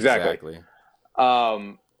 exactly.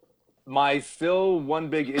 My still one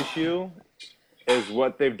big issue is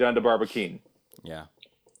what they've done to Barbara Keene. Yeah.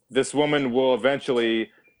 This woman will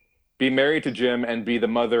eventually be married to Jim and be the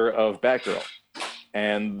mother of Batgirl.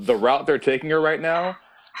 And the route they're taking her right now,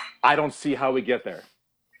 I don't see how we get there.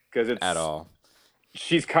 Because it's at all.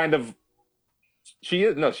 She's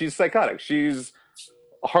she's psychotic. She's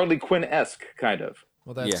Harley Quinn-esque, kind of.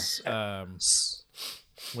 Well, that's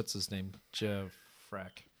what's his name?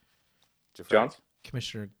 Jeffrack. Johns?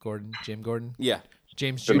 Commissioner Gordon, James Gordon. Yeah.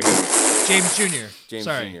 James Jr. James Jr. James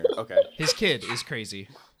Sorry. Jr. Okay. His kid is crazy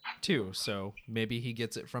too, so maybe he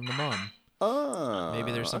gets it from the mom. Oh.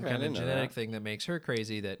 Maybe there's some kind of genetic thing that makes her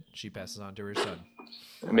crazy that she passes on to her son.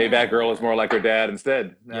 Maybe Batgirl is more like her dad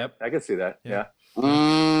instead. Yep. I could see that. Yeah.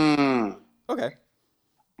 Okay.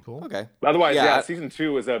 Cool. Okay. Otherwise, season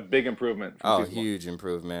 2 is a big improvement. Huge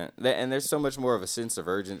improvement. And there's so much more of a sense of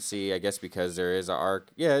urgency, I guess, because there is an arc.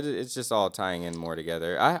 Yeah, it's just all tying in more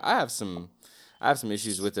together. I have some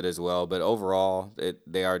issues with it as well, but overall,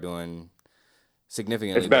 they are doing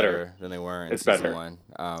significantly better than they were in season 1.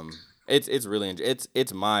 It's really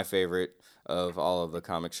it's my favorite of all of the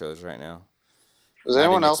comic shows right now. Does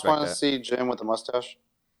anyone else want to see Jim with the mustache?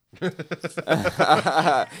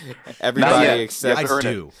 Everybody except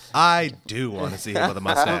I do want to see him with a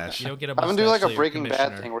mustache. You don't get a mustache. I'm gonna do like a Breaking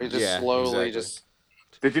Bad thing where he just slowly exactly.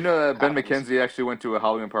 Did you know that Ben McKenzie actually went to a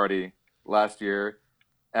Halloween party last year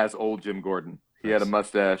as old Jim Gordon? He had a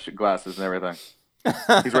mustache, glasses, and everything.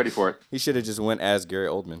 He's ready for it. He should have just went as Gary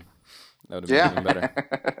Oldman. That would have been even better.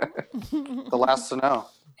 The last to know.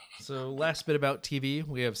 So last bit about TV,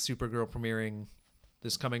 we have Supergirl premiering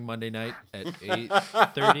this coming Monday night at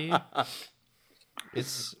 8:30.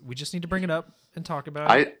 We just need to bring it up and talk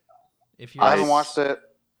about it. I haven't watched it.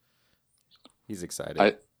 He's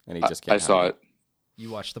excited, and he just can't. I saw it. You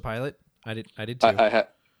watched the pilot? I did too. I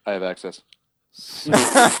have access.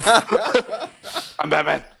 I'm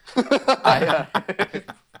Batman. I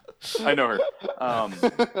know her.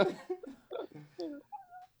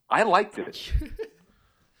 I liked it.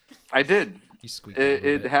 I did.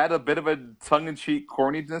 It had a bit of a tongue-in-cheek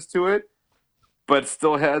corniness to it, but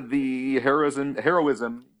still had the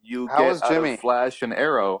heroism you How get was out Jimmy? of Flash and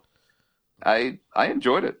Arrow, I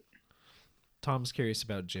enjoyed it. Tom's curious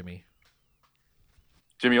about Jimmy.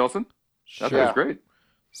 Jimmy Olsen? I thought it Yeah. was great.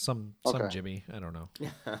 Some Okay. Jimmy. I don't know.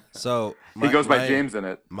 So He goes by James in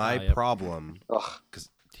it. My yep. problem, Ugh. because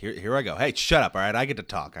here I go. Hey, shut up. All right, I get to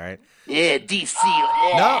talk. All right. Yeah, DC.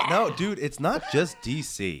 No, dude, it's not just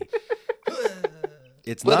DC.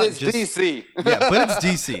 It's But not it's just DC. Yeah, but it's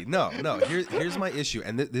DC. No. Here's my issue,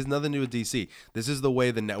 and there's nothing to do with DC. This is the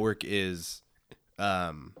way the network is.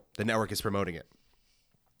 The network is promoting it.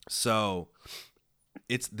 So,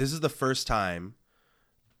 this is the first time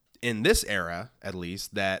in this era, at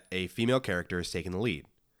least, that a female character is taking the lead.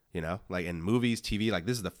 You know, like in movies, TV, like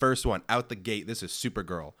this is the first one out the gate. This is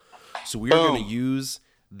Supergirl. So we are going to use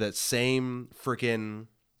the same freaking,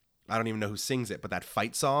 I don't even know who sings it, but that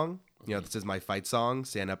fight song, you know, this is my fight song,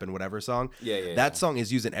 Stand Up and Whatever song. That song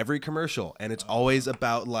is used in every commercial, and it's always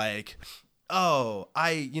about like, oh,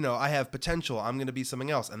 I have potential. I'm going to be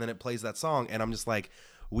something else. And then it plays that song, and I'm just like,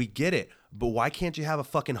 we get it, but why can't you have a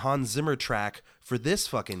fucking Hans Zimmer track for this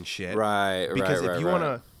fucking shit? Right, Because right, if you right, want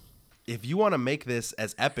right. to, if you want to make this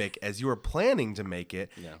as epic as you were planning to make it,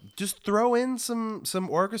 just throw in some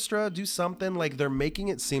orchestra, do something. Like they're making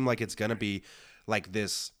it seem like it's gonna be like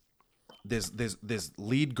this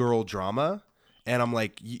lead girl drama, and I'm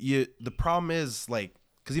like, the problem is like,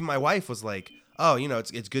 because even my wife was like, oh, you know,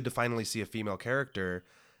 it's good to finally see a female character,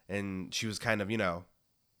 and she was kind of, you know,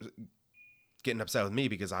 getting upset with me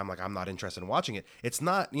because I'm like, I'm not interested in watching it. It's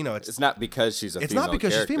not, you know, it's not because she's a it's female not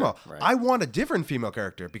because character. she's female. Right. I want a different female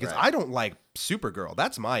character because Right. I don't like Supergirl.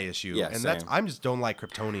 That's my issue. Yeah, and same. that's I just don't like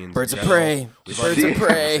Kryptonians. Birds in of general. prey. We've Birds already of had this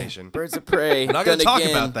prey. conversation. Birds of prey. We're not gonna Done talk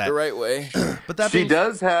again about that. the right way. But that She being,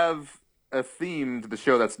 does have a theme to the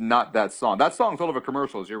show that's not that song. That song's all over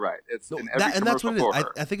commercials. You're right. It's in every and that's commercial what it is. for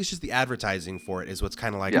her. I think it's just the advertising for it is what's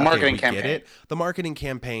kind of like Yeah. okay, Marketing we get campaign. it. The marketing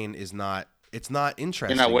campaign is not. It's not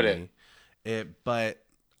interesting. You're not with to me. But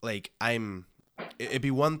like it'd be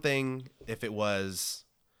one thing if it was,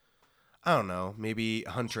 I don't know, maybe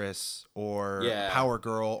Huntress or Yeah. Power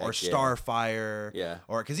Girl or Heck yeah. Starfire. Yeah.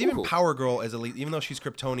 Or because even Ooh. Power Girl is elite, even though she's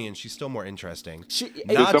Kryptonian, she's still more interesting.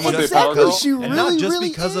 Not someone say Power exactly. Girl? She really, And not just really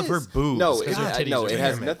because of her is. boobs, No, 'cause her titties are it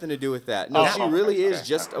has big. nothing to do with that. No, she really is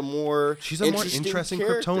just a more She's a more interesting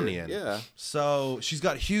character. Kryptonian. Yeah. So she's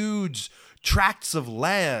got huge tracts of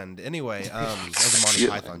land. Anyway, that was a Monty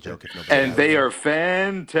Python joke. If nobody And has they it. are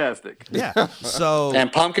fantastic. Yeah. So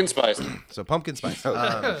And pumpkin spice. pumpkin spice. So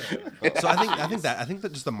I think that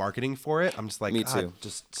just the marketing for it. I'm just like, Me God, too.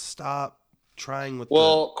 just stop trying with.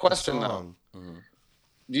 Well, the question, though. song.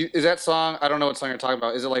 Is that song? I don't know what song you're talking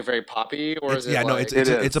about. Is it like very poppy or is it? Yeah, no, like,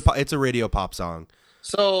 it's a radio pop song.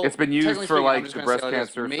 So It's been used technically for speaking, I'm like just the gonna breast say like this.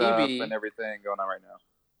 cancer Maybe stuff and everything going on right now.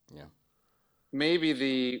 maybe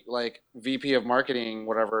the like VP of marketing,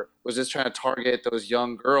 whatever, was just trying to target those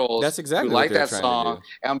young girls. That's exactly who what like they're that trying to song do.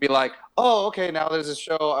 and be like, oh, okay, now there's a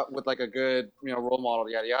show with like a good role model,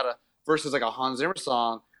 yada yada, versus like a Hans Zimmer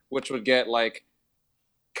song, which would get like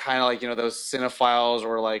kind of like those cinephiles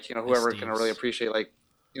or like whoever can really appreciate like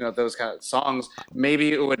those kind of songs.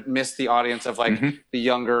 Maybe it would miss the audience of like the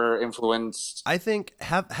younger influenced. I think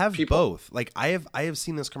have people. both. Like I have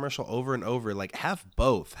seen this commercial over and over. Like have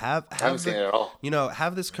both. Have I haven't seen it at all.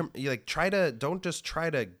 Have this like don't just try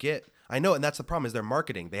to get. I know, and that's the problem is their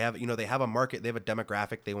marketing. They have they have a market. They have a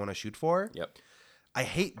demographic they want to shoot for. Yep. I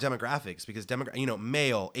hate demographics because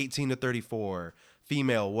male 18 to 34,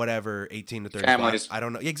 female whatever 18 to 35. Families. I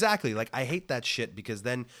don't know exactly. Like I hate that shit because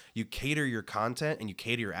then you cater your content and you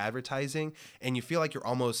cater your advertising and you feel like you're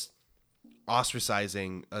almost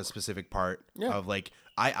ostracizing a specific part of like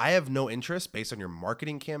I have no interest based on your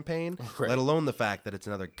marketing campaign, let alone the fact that it's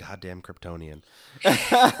another goddamn Kryptonian.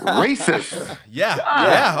 Racist.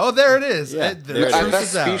 Yeah. Oh, there it is. Yeah. The There it truth That's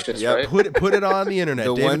is out. specious, Yep. right? Put it on the internet.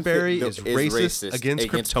 The David one Barry thing is racist against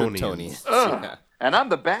Kryptonians. And I'm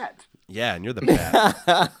the bat. Yeah, and you're the bad.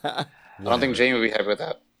 I don't think Jamie would be happy with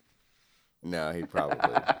that. No, he probably.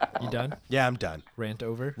 You done? Yeah, I'm done. Rant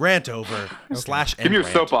over. Rant over slash Give me your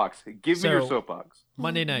rant. soapbox. Give me your So- soapbox.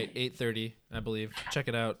 Monday night, 8:30, I believe. Check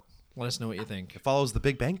it out. Let us know what you think. It follows the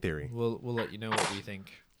Big Bang Theory. We'll let you know what we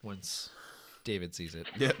think once David sees it.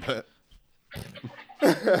 Yeah, but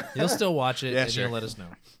He'll still watch it Yeah, and sure. he'll let us know.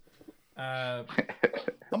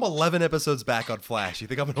 I'm 11 episodes back on Flash. You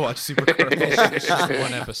think I'm gonna watch Supergirl? It's just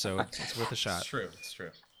one episode. It's worth a shot. true. It's true.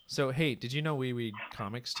 So, hey, did you know we read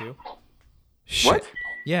comics too? What?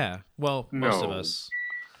 Yeah. Well, most of No. us.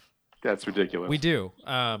 That's ridiculous. We do.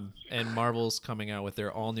 And Marvel's coming out with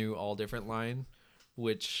their all new, all different line,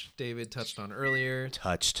 which David touched on earlier.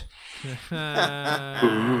 Touched. Yeah,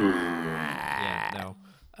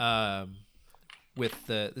 no. with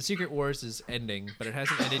the Secret Wars is ending, but it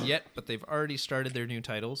hasn't ended yet. But they've already started their new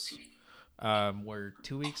titles. We're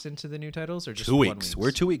 2 weeks into the new titles, or just 2 1 weeks. week?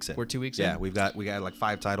 We're 2 weeks in. We're 2 weeks in. Yeah, we got like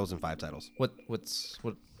 5 titles and 5 titles. What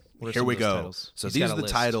are Here some we of those go. titles? So He's these got are a the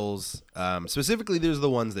list. titles. Specifically, these are the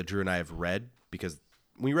ones that Drew and I have read because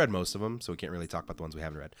we read most of them, so we can't really talk about the ones we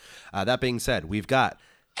haven't read. That being said, we've got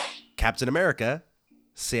Captain America,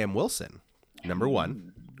 Sam Wilson, number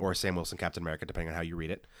 1, or Sam Wilson, Captain America, depending on how you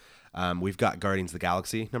read it. We've got Guardians of the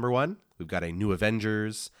Galaxy, number 1. We've got a New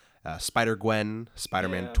Avengers, Spider-Gwen,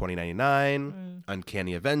 Spider-Man 2099,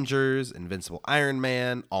 Uncanny Avengers, Invincible Iron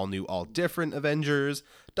Man, All New, All Different Avengers,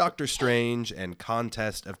 Doctor Strange, and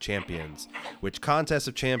Contest of Champions. Which Contest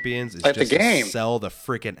of Champions is Like the just to game. sell the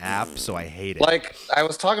freaking app, so I hate it. Like I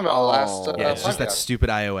was talking about last. Yeah, it's just that podcast. stupid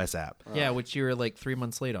iOS app. Yeah, which you were like 3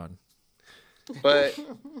 months late on. But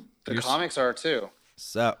the comics are too.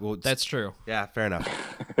 So That's true. yeah, fair enough.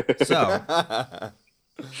 So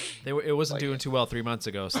It wasn't doing too well 3 months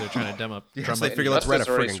ago, so they're trying to drum up. so drum they up- figure let's write a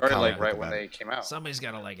Justice already freaking started comic like right book when about they it. came out. Somebody's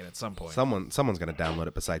got to like it at some point. Someone's gonna download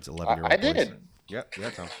it besides 11-year-old I did boys. it. Yep, yeah,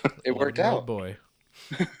 Tom. It worked 11-year-old out. boy.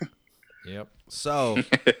 Yep. So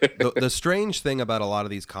the strange thing about a lot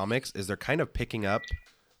of these comics is they're kind of picking up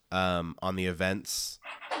on the events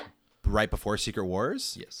right before Secret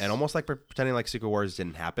Wars, Yes. and almost like pretending like Secret Wars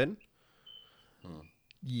didn't happen.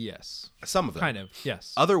 Yes. Some of them, Kind of.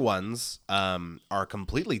 Yes. Other ones are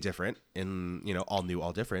completely different in, all new,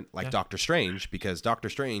 all different, like Doctor Strange, because Doctor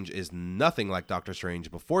Strange is nothing like Doctor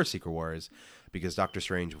Strange before Secret Wars, because Doctor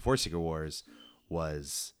Strange before Secret Wars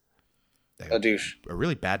was A douche. a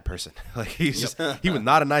really bad person. Like he was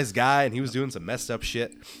not a nice guy, and he was doing some messed up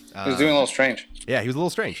shit. He was doing a little strange. Yeah, he was a little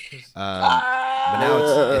strange. But now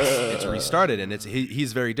it's restarted, and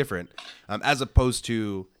he's very different, as opposed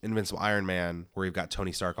to Invincible Iron Man, where you've got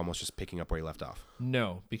Tony Stark almost just picking up where he left off.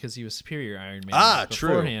 No, because he was Superior Iron Man. True.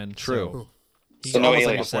 Beforehand, True. So he So got no almost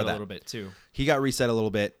aliens. reset Before a that. little bit too. He got reset a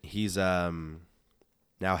little bit. He's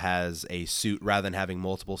now has a suit rather than having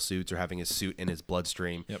multiple suits or having his suit in his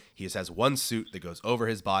bloodstream. Yep. He just has one suit that goes over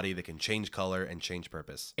his body that can change color and change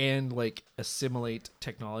purpose. And like assimilate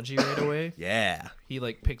technology right away. Yeah. He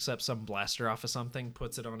like picks up some blaster off of something,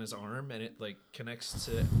 puts it on his arm, and it like connects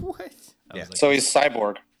to. What? I was like, So he's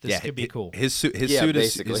cyborg. this yeah, could be cool. His suit is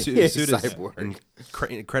basically. his suit is Cyborg.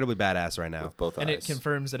 incredibly badass right now. Both And eyes. it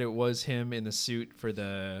confirms that it was him in the suit for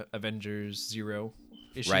the Avengers Zero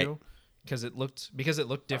issue. Right. Because it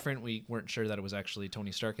looked different. We weren't sure that it was actually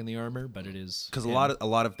Tony Stark in the armor, but it is. Because him. a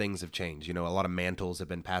lot of things have changed. A lot of mantles have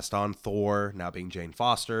been passed on. Thor now being Jane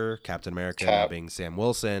Foster, Captain America now Cap. being Sam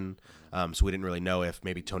Wilson. So we didn't really know if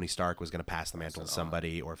maybe Tony Stark was going to pass the mantle to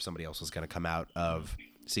somebody, or if somebody else was going to come out of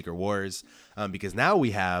Secret Wars. Because now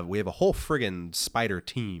we have a whole friggin' spider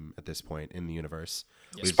team at this point in the universe.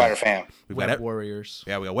 We've Spider got- Fam. We've Web got Warriors.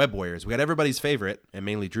 we got Web Warriors. We got everybody's favorite, and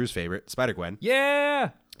mainly Drew's favorite, Spider-Gwen. Yeah.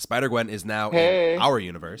 Spider-Gwen is now Hey. in our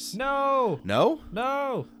universe. No. No?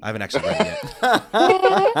 No. I haven't actually read it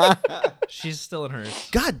yet. She's still in hers.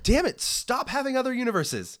 God damn it! Stop having other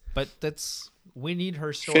universes. But we need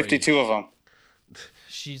her story. 52 of them.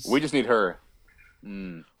 She's We just need her.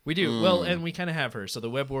 we do. Well, and we kind of have her. So the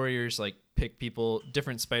Web Warriors like pick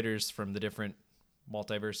different spiders from the different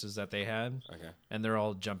multiverses that they had. Okay. And they're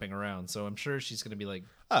all jumping around. So I'm sure she's going to be like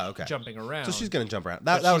Oh, okay. jumping around. So she's gonna jump around.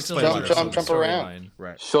 But That would she's still explain in why her they're Jump so storyline. around.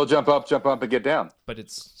 Right. She'll jump up and get down. But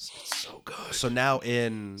it's so good. So now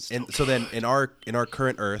so then in our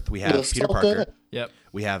current Earth we have It's Peter so Parker, good. Yep.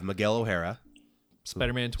 we have Miguel O'Hara,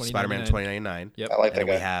 Spider-Man 2099. Spider-Man 2099, Yep. I like and that then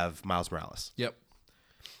we guy. have Miles Morales. Yep.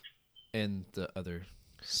 And the other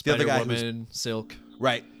The other guy Spider-Woman, Silk.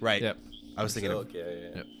 Right. Yep. I was thinking of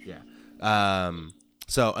Okay, yeah. yeah.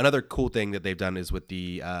 So another cool thing that they've done is with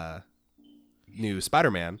the new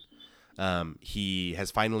Spider-Man, he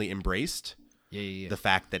has finally embraced Yeah. the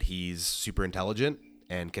fact that he's super intelligent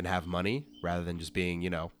and can have money rather than just being,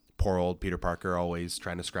 poor old Peter Parker always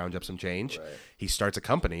trying to scrounge up some change. Right. He starts a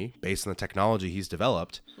company based on the technology he's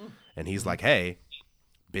developed, and he's like, "Hey,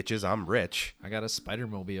 bitches, I'm rich. I got a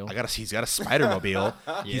Spider-Mobile. He's got a Spider-Mobile.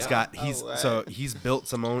 way. So he's built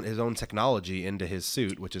his own technology into his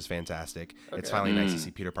suit, which is fantastic. It's finally nice to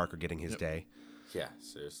see Peter Parker getting his day. Yeah,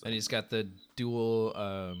 seriously. And he's got the dual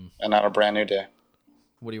And not a brand new day.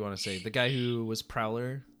 what do you want to say? The guy who was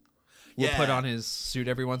Prowler will put on his suit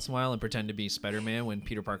every once in a while and pretend to be Spider-Man when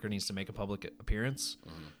Peter Parker needs to make a public appearance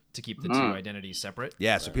to keep the two identities separate.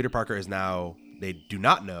 Yeah, so Peter Parker is now, they do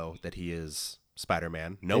not know that he is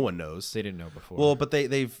Spider-Man. No one knows. They didn't know before. Well, but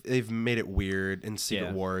they've made it weird in Secret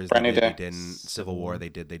Yeah. Wars. Brand new They day. didn't. Civil War, they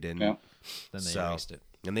didn't. Yeah. then they so- erased it.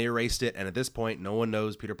 And they erased it, and at this point, no one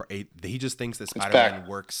knows Peter Parker. He just thinks that back. Spider-Man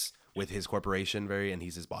works with his corporation and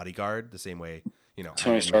he's his bodyguard the same way,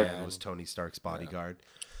 Tony Iron Stark. Man was Tony Stark's bodyguard.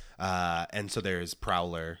 And so there's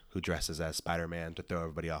Prowler, who dresses as Spider-Man to throw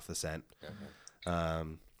everybody off the scent. But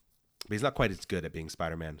he's not quite as good at being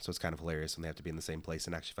Spider-Man, so it's kind of hilarious when they have to be in the same place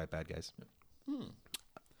and actually fight bad guys.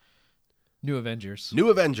 New Avengers. New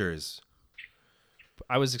Avengers.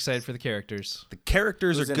 I was excited for the characters. The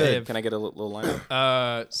characters Who's are in good. it? Can I get a little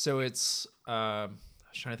lineup? So it's I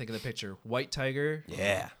was trying to think of the picture. White Tiger.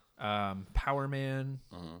 Yeah. Power Man.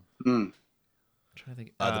 Hmm. I'm trying to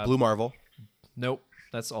think. The Blue Marvel. Nope,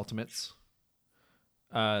 that's Ultimates.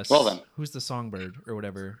 Well then. Who's the Songbird or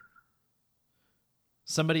whatever?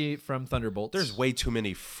 Somebody from Thunderbolts. There's way too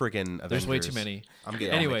many friggin' Avengers. There's way too many. I'm getting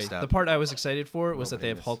all Anyway, mixed up. the part I was excited for was that they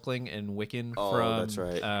have Heinous. Hulkling and Wiccan Oh, from that's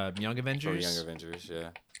right. Young For Avengers. Young Avengers, yeah.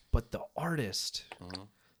 But the artist,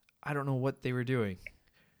 I don't know what they were doing.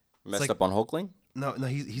 Messed like- up on Hulkling? No,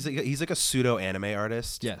 he's like a pseudo anime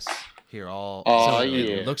artist. Yes. Here, all. Oh, So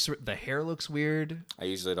yeah. it looks. The hair looks weird. I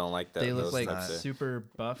usually don't like that. They look those like types of- super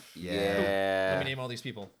buff. Let Yeah. me name all these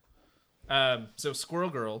people. So Squirrel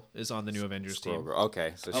Girl is on the new Avengers Squirrel team. Girl.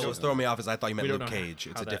 Okay, so What was throwing me off is I thought you meant We don't Luke know Cage.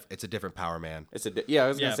 how that- It's a different Power Man. it's a yeah. I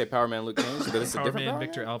was Yeah. gonna say Power Man Luke Cage, but it's a Power different Man Power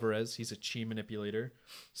Victor Man? Alvarez. He's a chi manipulator.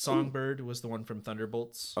 Songbird was the one from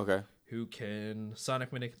Thunderbolts. Okay. Who can Blah,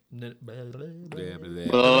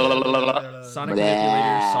 blah, Sonic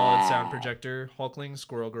manipulator, solid sound projector, Hulkling,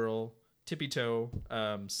 Squirrel Girl, Tippy Toe,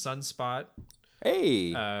 Sunspot,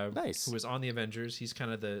 Hey, who was on the Avengers. He's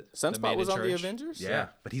kind of the Sunspot man was in on the charge. Avengers. Yeah,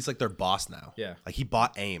 but he's like their boss now. Yeah. Like he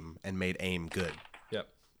bought AIM and made AIM good. Yep.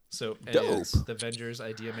 So and Dope. it's the Avengers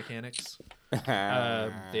idea mechanics. They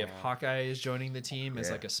have Hawkeye is joining the team as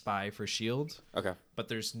like a spy for Shield, Okay. but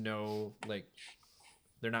there's no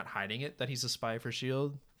they're not hiding it that he's a spy for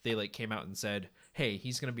Shield. They came out and said, "Hey,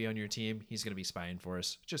 he's gonna be on your team. He's gonna be spying for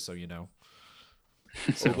us, just so you know."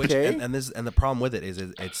 Okay. And the problem with it is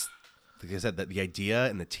it's like I said, that the idea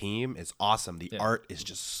and the team is awesome. The art is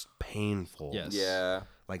just painful. Yes. Yeah.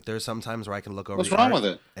 Like there's some times where I can look over. What's the wrong art.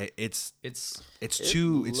 with it? It's It's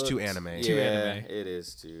too looks- anime. Yeah, Too anime. it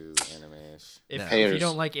is too anime-ish. if Haters. you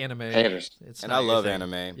don't like anime, Haters. it's And not I your love thing.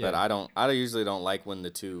 anime, Yeah. but I usually don't like when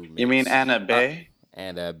the two. You mean mix. Anna Bay?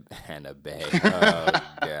 and a bay. Oh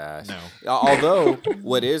gosh. No. Although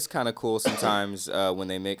what is kind of cool sometimes when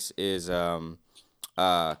they mix is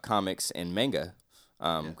comics and manga,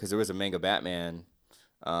 because there was a manga Batman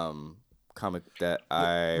comic that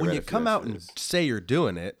I When read you a few come out and issues. say you're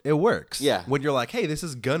doing it, it works. Yeah. When you're like, hey, this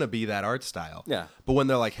is gonna be that art style. Yeah. But when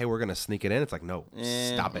they're like, hey, we're gonna sneak it in, it's like, no,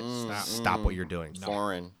 stop it. Stop what you're doing.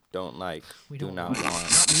 foreign don't like do don't not like.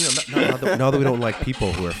 want. Now that we don't like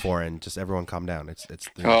people who are foreign, just everyone calm down. It's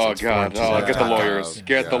Oh, it's God. foreign Oh, to get the us. lawyers.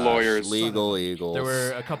 Get the Gosh, lawyers. Legal Eagles. There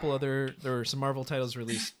were a couple other. There were some Marvel titles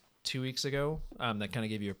released 2 weeks ago that kind of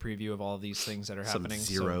gave you a preview of all of these things that are Some happening.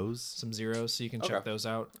 zeros. Some zeros, so you can check Okay. those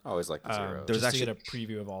out. I always like the zeros. There's Just to actually- get a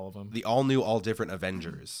preview of all of them. The all new, all different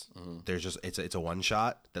Avengers. There's just it's a one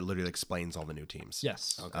shot that literally explains all the new teams.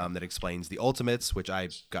 Yes, That explains the Ultimates, which I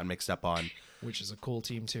got mixed up on. which is a cool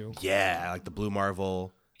team too. Yeah, like the Blue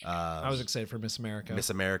Marvel, I was excited for Miss America.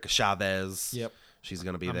 Miss America Chavez. Yep. She's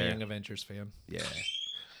gonna be I'm a there. Young Avengers fan. Yeah.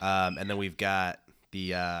 And then we've got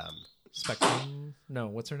the Spectrum. No,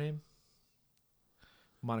 what's her name?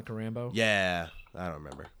 Monica Rambeau. yeah, I don't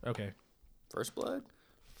remember. Okay. First Blood.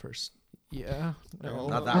 First. Yeah. No.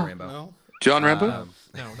 Not that Rainbow. No. John Rambo?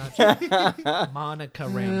 No, not Jim. Monica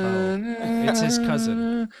Rambeau. It's his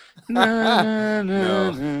cousin.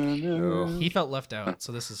 No. He felt left out,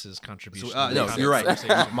 so this is his contribution. So, to the no, comic you're right.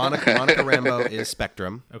 conversation. Monica Rambeau is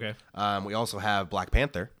Spectrum. Okay. We also have Black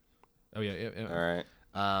Panther. Oh yeah. All right.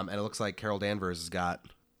 And it looks like Carol Danvers has got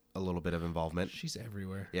a little bit of involvement. She's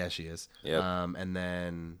everywhere. Yeah, she is. Yep. And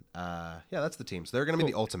then that's the team. So they're going to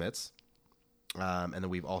be the Ultimates. And then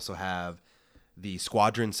we also have the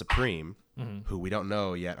Squadron Supreme, who we don't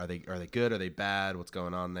know yet. Are they good? Are they bad? What's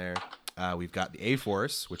going on there? We've got the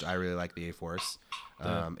A-Force, which I really like the A-Force.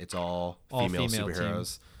 It's all female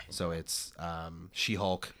superheroes. So it's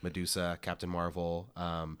She-Hulk, Medusa, Captain Marvel,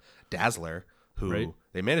 Dazzler, who Right.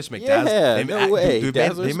 they managed to make Yeah, Dazzler. no way. They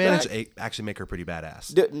Dazzler's managed back? to actually make her pretty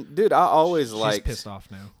badass. Dude, I always She's liked. pissed off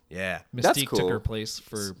now. Yeah. That's Mystique cool. took her place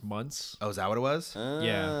for months. Oh, is that what it was?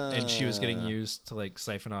 Yeah, and she was getting used to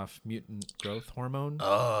siphon off mutant growth hormone.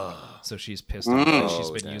 Oh. So she's pissed off that she's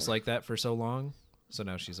Oh, been dang. used like that for so long. So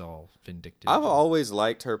now she's all vindictive. I've always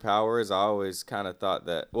liked her powers. I always kind of thought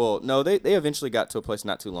that. Well, no, they eventually got to a place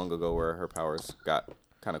not too long ago where her powers got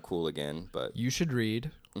kind of cool again. But You should read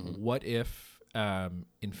What If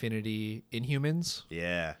Infinity Inhumans.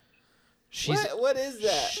 Yeah. What is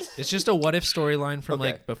that? It's just a what if storyline from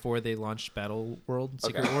Okay. like before they launched Battle World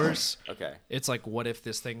Secret Wars. Okay. It's like what if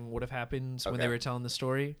this thing would have happened when they Okay. were telling the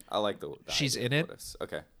story. I like the She's idea in of it. what ifs.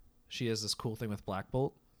 Okay. She has this cool thing with Black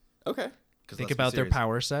Bolt. Okay. Think about their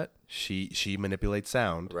power set She manipulates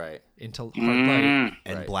sound, Right. into hard light.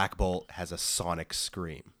 and Right. Black Bolt has a sonic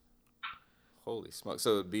scream. Holy smoke!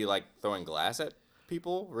 So it'd be like throwing glass at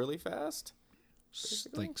people really fast.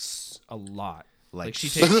 Like a lot. Like Like she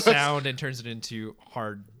takes sound and turns it into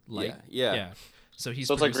hard light. Yeah. So he's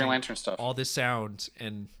So it's like Green producing Lantern stuff. all this sound,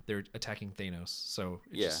 and they're attacking Thanos. So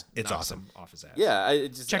it Yeah. just It's knocks awesome. him off his ass. Yeah.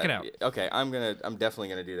 Check it out. Okay. I'm definitely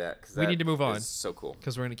gonna do that. We need to move on. So cool.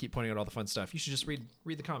 Because we're gonna keep pointing out all the fun stuff. You should just read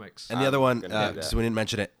the comics. And the I'm other one, gonna do that. because we didn't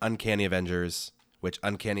mention it, Uncanny Avengers, which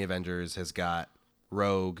Uncanny Avengers has got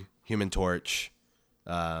Rogue, Human Torch,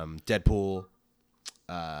 Deadpool,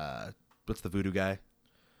 what's the voodoo guy?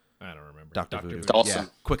 I don't remember. Dr. Voodoo. Dawson. Yeah.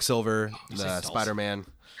 Quicksilver, Spider-Man.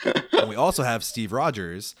 And we also have Steve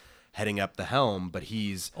Rogers heading up the helm, but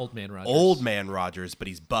he's Old Man Rogers. Old Man Rogers, but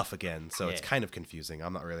he's buff again, so it's Yeah. kind of confusing.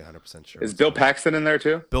 I'm not really 100% sure. Is Bill Paxton in there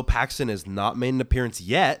too? Bill Paxton has not made an appearance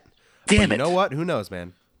yet. Damn but it. You know what? Who knows,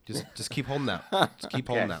 man? Just keep holding out. Just keep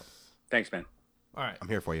holding Okay. out. Thanks, man. All right. I'm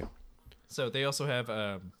here for you. So they also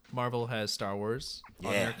have Marvel has Star Wars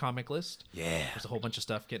on Yeah. their comic list. Yeah. There's a whole bunch of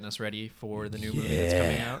stuff getting us ready for the new movie that's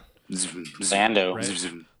coming out. Zando.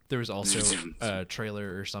 Right. There was also a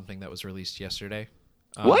trailer or something that was released yesterday.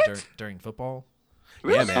 What? During football.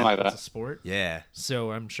 Yeah, Something man. like It's a that. sport. Yeah.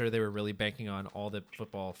 So I'm sure they were really banking on all the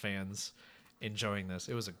football fans enjoying this.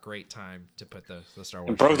 It was a great time to put the Star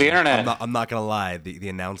Wars. It broke the trailer. internet. I'm not gonna lie. The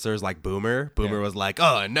announcers like Boomer. Boomer Yeah. was like,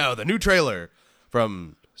 "Oh no, the new trailer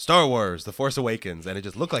from Star Wars: The Force Awakens," and it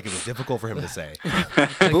just looked like it was difficult for him to say,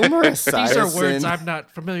 Boomer These are words Esiason. I'm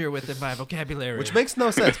not familiar with in my vocabulary. which makes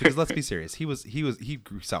no sense because let's be serious. He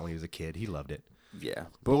saw it when he was a kid. He loved it. Yeah.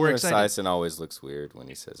 we're Boomer excited. Esiason always looks weird when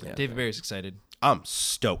he says it. David Barry's excited. I'm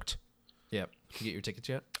stoked. Yep. Did you get your tickets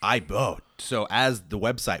yet? So as the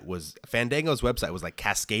website was Fandango's website was like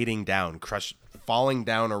cascading down, falling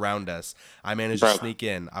down around us. I managed to Bro. sneak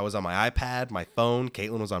in. I was on my iPad, my phone.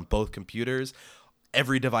 Caitlin was on both computers.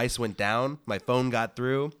 Every device went down. My phone got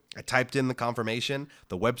through. I typed in the confirmation.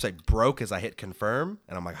 The website broke as I hit confirm,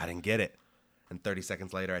 and I'm like, I didn't get it. And 30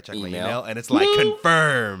 seconds later, I check my Email? email, and it's like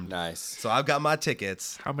confirmed. Nice. So I've got my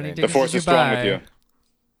tickets. How many The tickets The force did you is strong buy with you.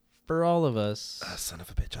 for all of us? Son of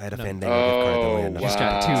a bitch! I had a Fandango gift card that Oh, landed. You just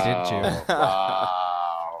got two, didn't you? Wow.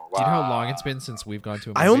 Do you know how long it's been since we've gone to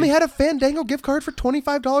a movie? I only had a Fandango gift card for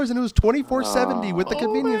 $25, and it was $24.70 with the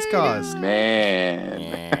convenience cost.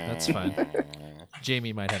 Man. That's fine.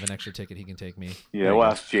 Jamie might have an extra ticket he can take me. Yeah,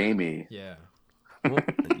 well, ask Jamie. Yeah. Well,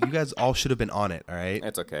 you guys all should have been on it. All right.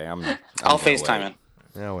 It's okay. I'm I'll gonna FaceTime wait. it.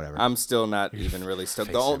 Yeah, whatever. I'm still not even really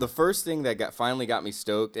stoked. The first thing that finally got me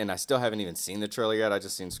stoked, and I still haven't even seen the trailer yet. I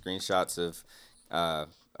just seen screenshots of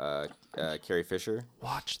Carrie Fisher.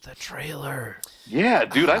 Watch the trailer. Yeah,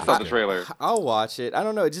 dude, I saw the trailer. I'll watch it. I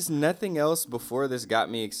don't know. Just nothing else before this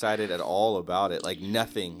got me excited at all about it. Like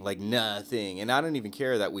nothing. And I don't even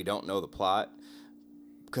care that we don't know the plot.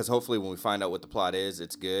 Because hopefully when we find out what the plot is,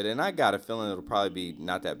 it's good. And I got a feeling it'll probably be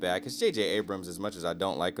not that bad. Because J.J. Abrams, as much as I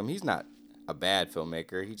don't like him, he's not a bad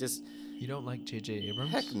filmmaker. He just, You don't like J.J.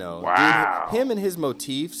 Abrams? heck no. Wow. Dude, him and his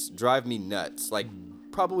motifs drive me nuts. Like,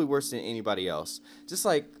 probably worse than anybody else. Just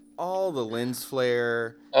like all the lens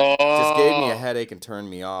flare just gave me a headache and turned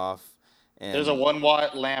me off. And There's a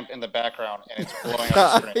 1-watt lamp in the background, and it's blowing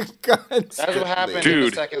up the screen. That's what happened in the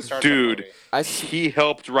Dude, second Star Trek dude. movie. He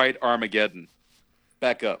helped write Armageddon.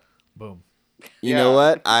 Back up. Boom. You Yeah. know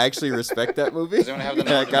what? I actually respect that movie. Does anyone have the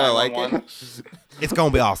I kind of like 911? it. It's gonna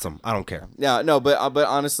be awesome. I don't care. Yeah, no, but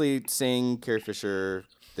honestly, seeing Carrie Fisher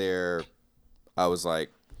there, I was like,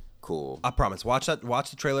 cool. I promise. Watch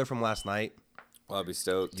the trailer from last night. I'll be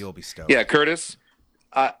stoked. You'll be stoked. Yeah, Curtis.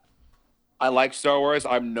 I like Star Wars.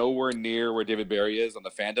 I'm nowhere near where David Barry is on the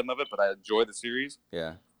fandom of it, but I enjoy the series.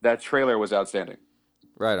 Yeah, That trailer was outstanding.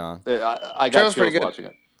 right on. I got Trailer's pretty chills good. watching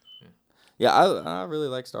it. Yeah, I really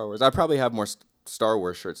like Star Wars. I probably have more Star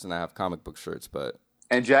Wars shirts than I have comic book shirts,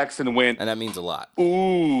 And Jackson went, and that means a lot.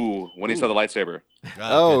 ooh, when he saw the lightsaber.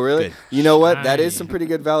 Oh, good, really? good. You know what? That is Shiny. some pretty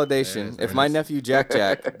good validation. If my nephew Jack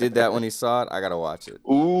did that when he saw it, I gotta watch it.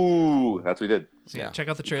 Ooh, that's what he did. So yeah, Yeah. check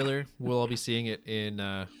out the trailer. We'll all be seeing it in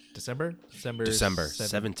December. December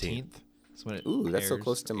 17th. That's when it Ooh, that's so airs-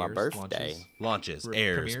 close to my airs, birthday. Launches, Re-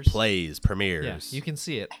 airs, premieres? plays, Yeah, premieres. you can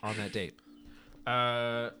see it on that date.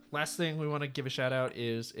 Last thing we want to give a shout out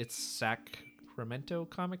is it's Sacramento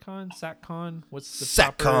Comic Con. SacCon. What's the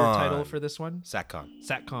proper SacCon. title for this one? SacCon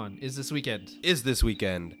SacCon is this weekend. is this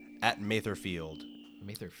weekend at Mather Field.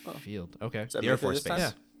 Mather Field. Okay. Is that The Air Mather Force this time? Base.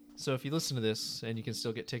 Yeah. So if you listen to this and you can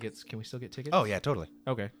still get tickets, can we still get tickets? Oh yeah, totally.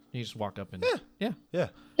 Okay. You just walk up and yeah. Yeah.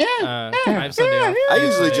 I have Sunday off. I You have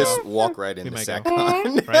usually Sunday just off. walk right into might go.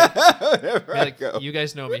 SatCon. Right? Whenever Be I like, go. you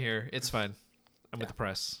guys know me here. It's fine. I'm with the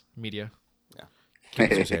press, media.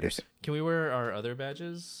 Crusaders. Can we wear our other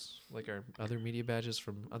badges, like our other media badges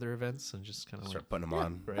from other events, and just kind of like, Start putting them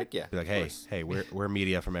on. right? Heck yeah. Be like, of hey, course. hey, we're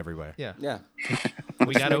media from everywhere. Yeah. Yeah.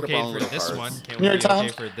 We got make up our okay own for little this cards. one. Can New we York be okay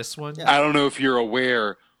Times. for this one? Yeah. I don't know if you're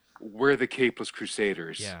aware, we're the Capeless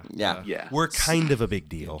Crusaders. Yeah. Yeah. Yeah. We're kind of a big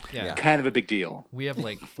deal. Yeah. Yeah. Kind of a big deal. We have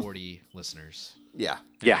like 40 listeners. Yeah.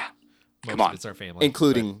 Yeah. Most Come on. of it's our family.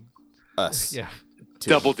 Including us. but- yeah. too.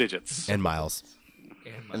 Double digits. And Miles.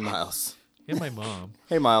 And Miles. And my mom.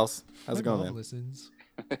 Hey, Miles. How's My it going, mom man? listens.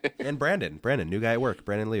 And Brandon. Brandon, new guy at work.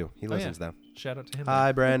 Brandon Liu. He listens now. Shout out to him.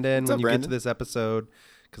 Hi, Brandon. What's When up, you get to Brandon? this episode,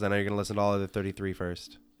 because I know you're going to listen to all of the 33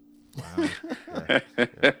 first. Wow. And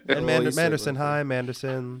Oh, you said Manderson. like- Hi,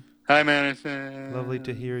 Manderson. Hi, Madison. Lovely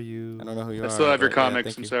to hear you. I don't know who you I are. still have your but yeah, comics.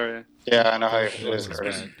 thank I'm you. sorry. Yeah, I know how it is, Back.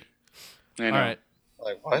 Curtis. I know. All right.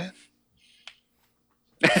 Like, what?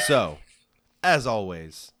 So, as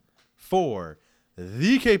always, for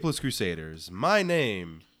the Capeless Crusaders, my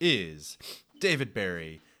name is David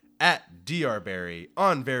Barry at Dr. Barry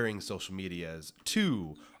on varying social medias.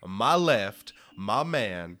 To my left, my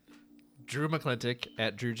man. Drew McClintock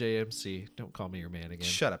at Drew JMC. Don't call me your man again.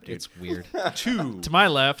 Shut up, dude. It's weird. To To my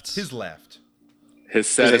left. his left. His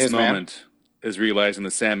saddest his man? moment is realizing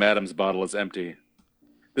the Sam Adams bottle is empty.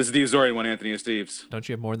 This is the Azorian one, Anthony and Steve's. Don't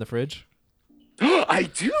you have more in the fridge? I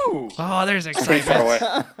do. Oh, there's Pretty far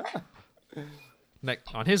excitement. away.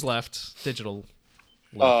 On his left, digital.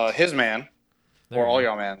 His man, There or you all go.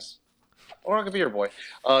 y'all mans. Or I could be your boy.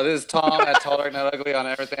 This is Tom at Tall Dark Not Ugly on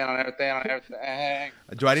everything, on everything, on everything.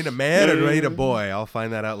 Do I need a man or do I need a boy? I'll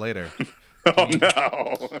find that out later. Oh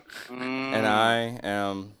no. And I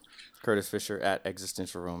am Curtis Fisher at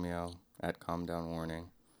Existential Romeo at Calm Down Warning.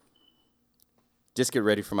 Just get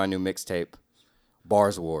ready for my new mixtape,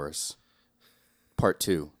 Bars Wars, Part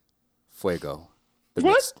 2, Fuego. The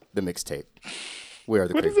mixtape. We are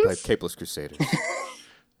the Capeless Crusaders.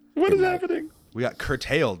 What is happening? We got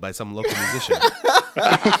curtailed by some local musician.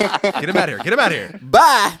 Get him out of here. Get him out of here.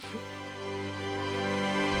 Bye!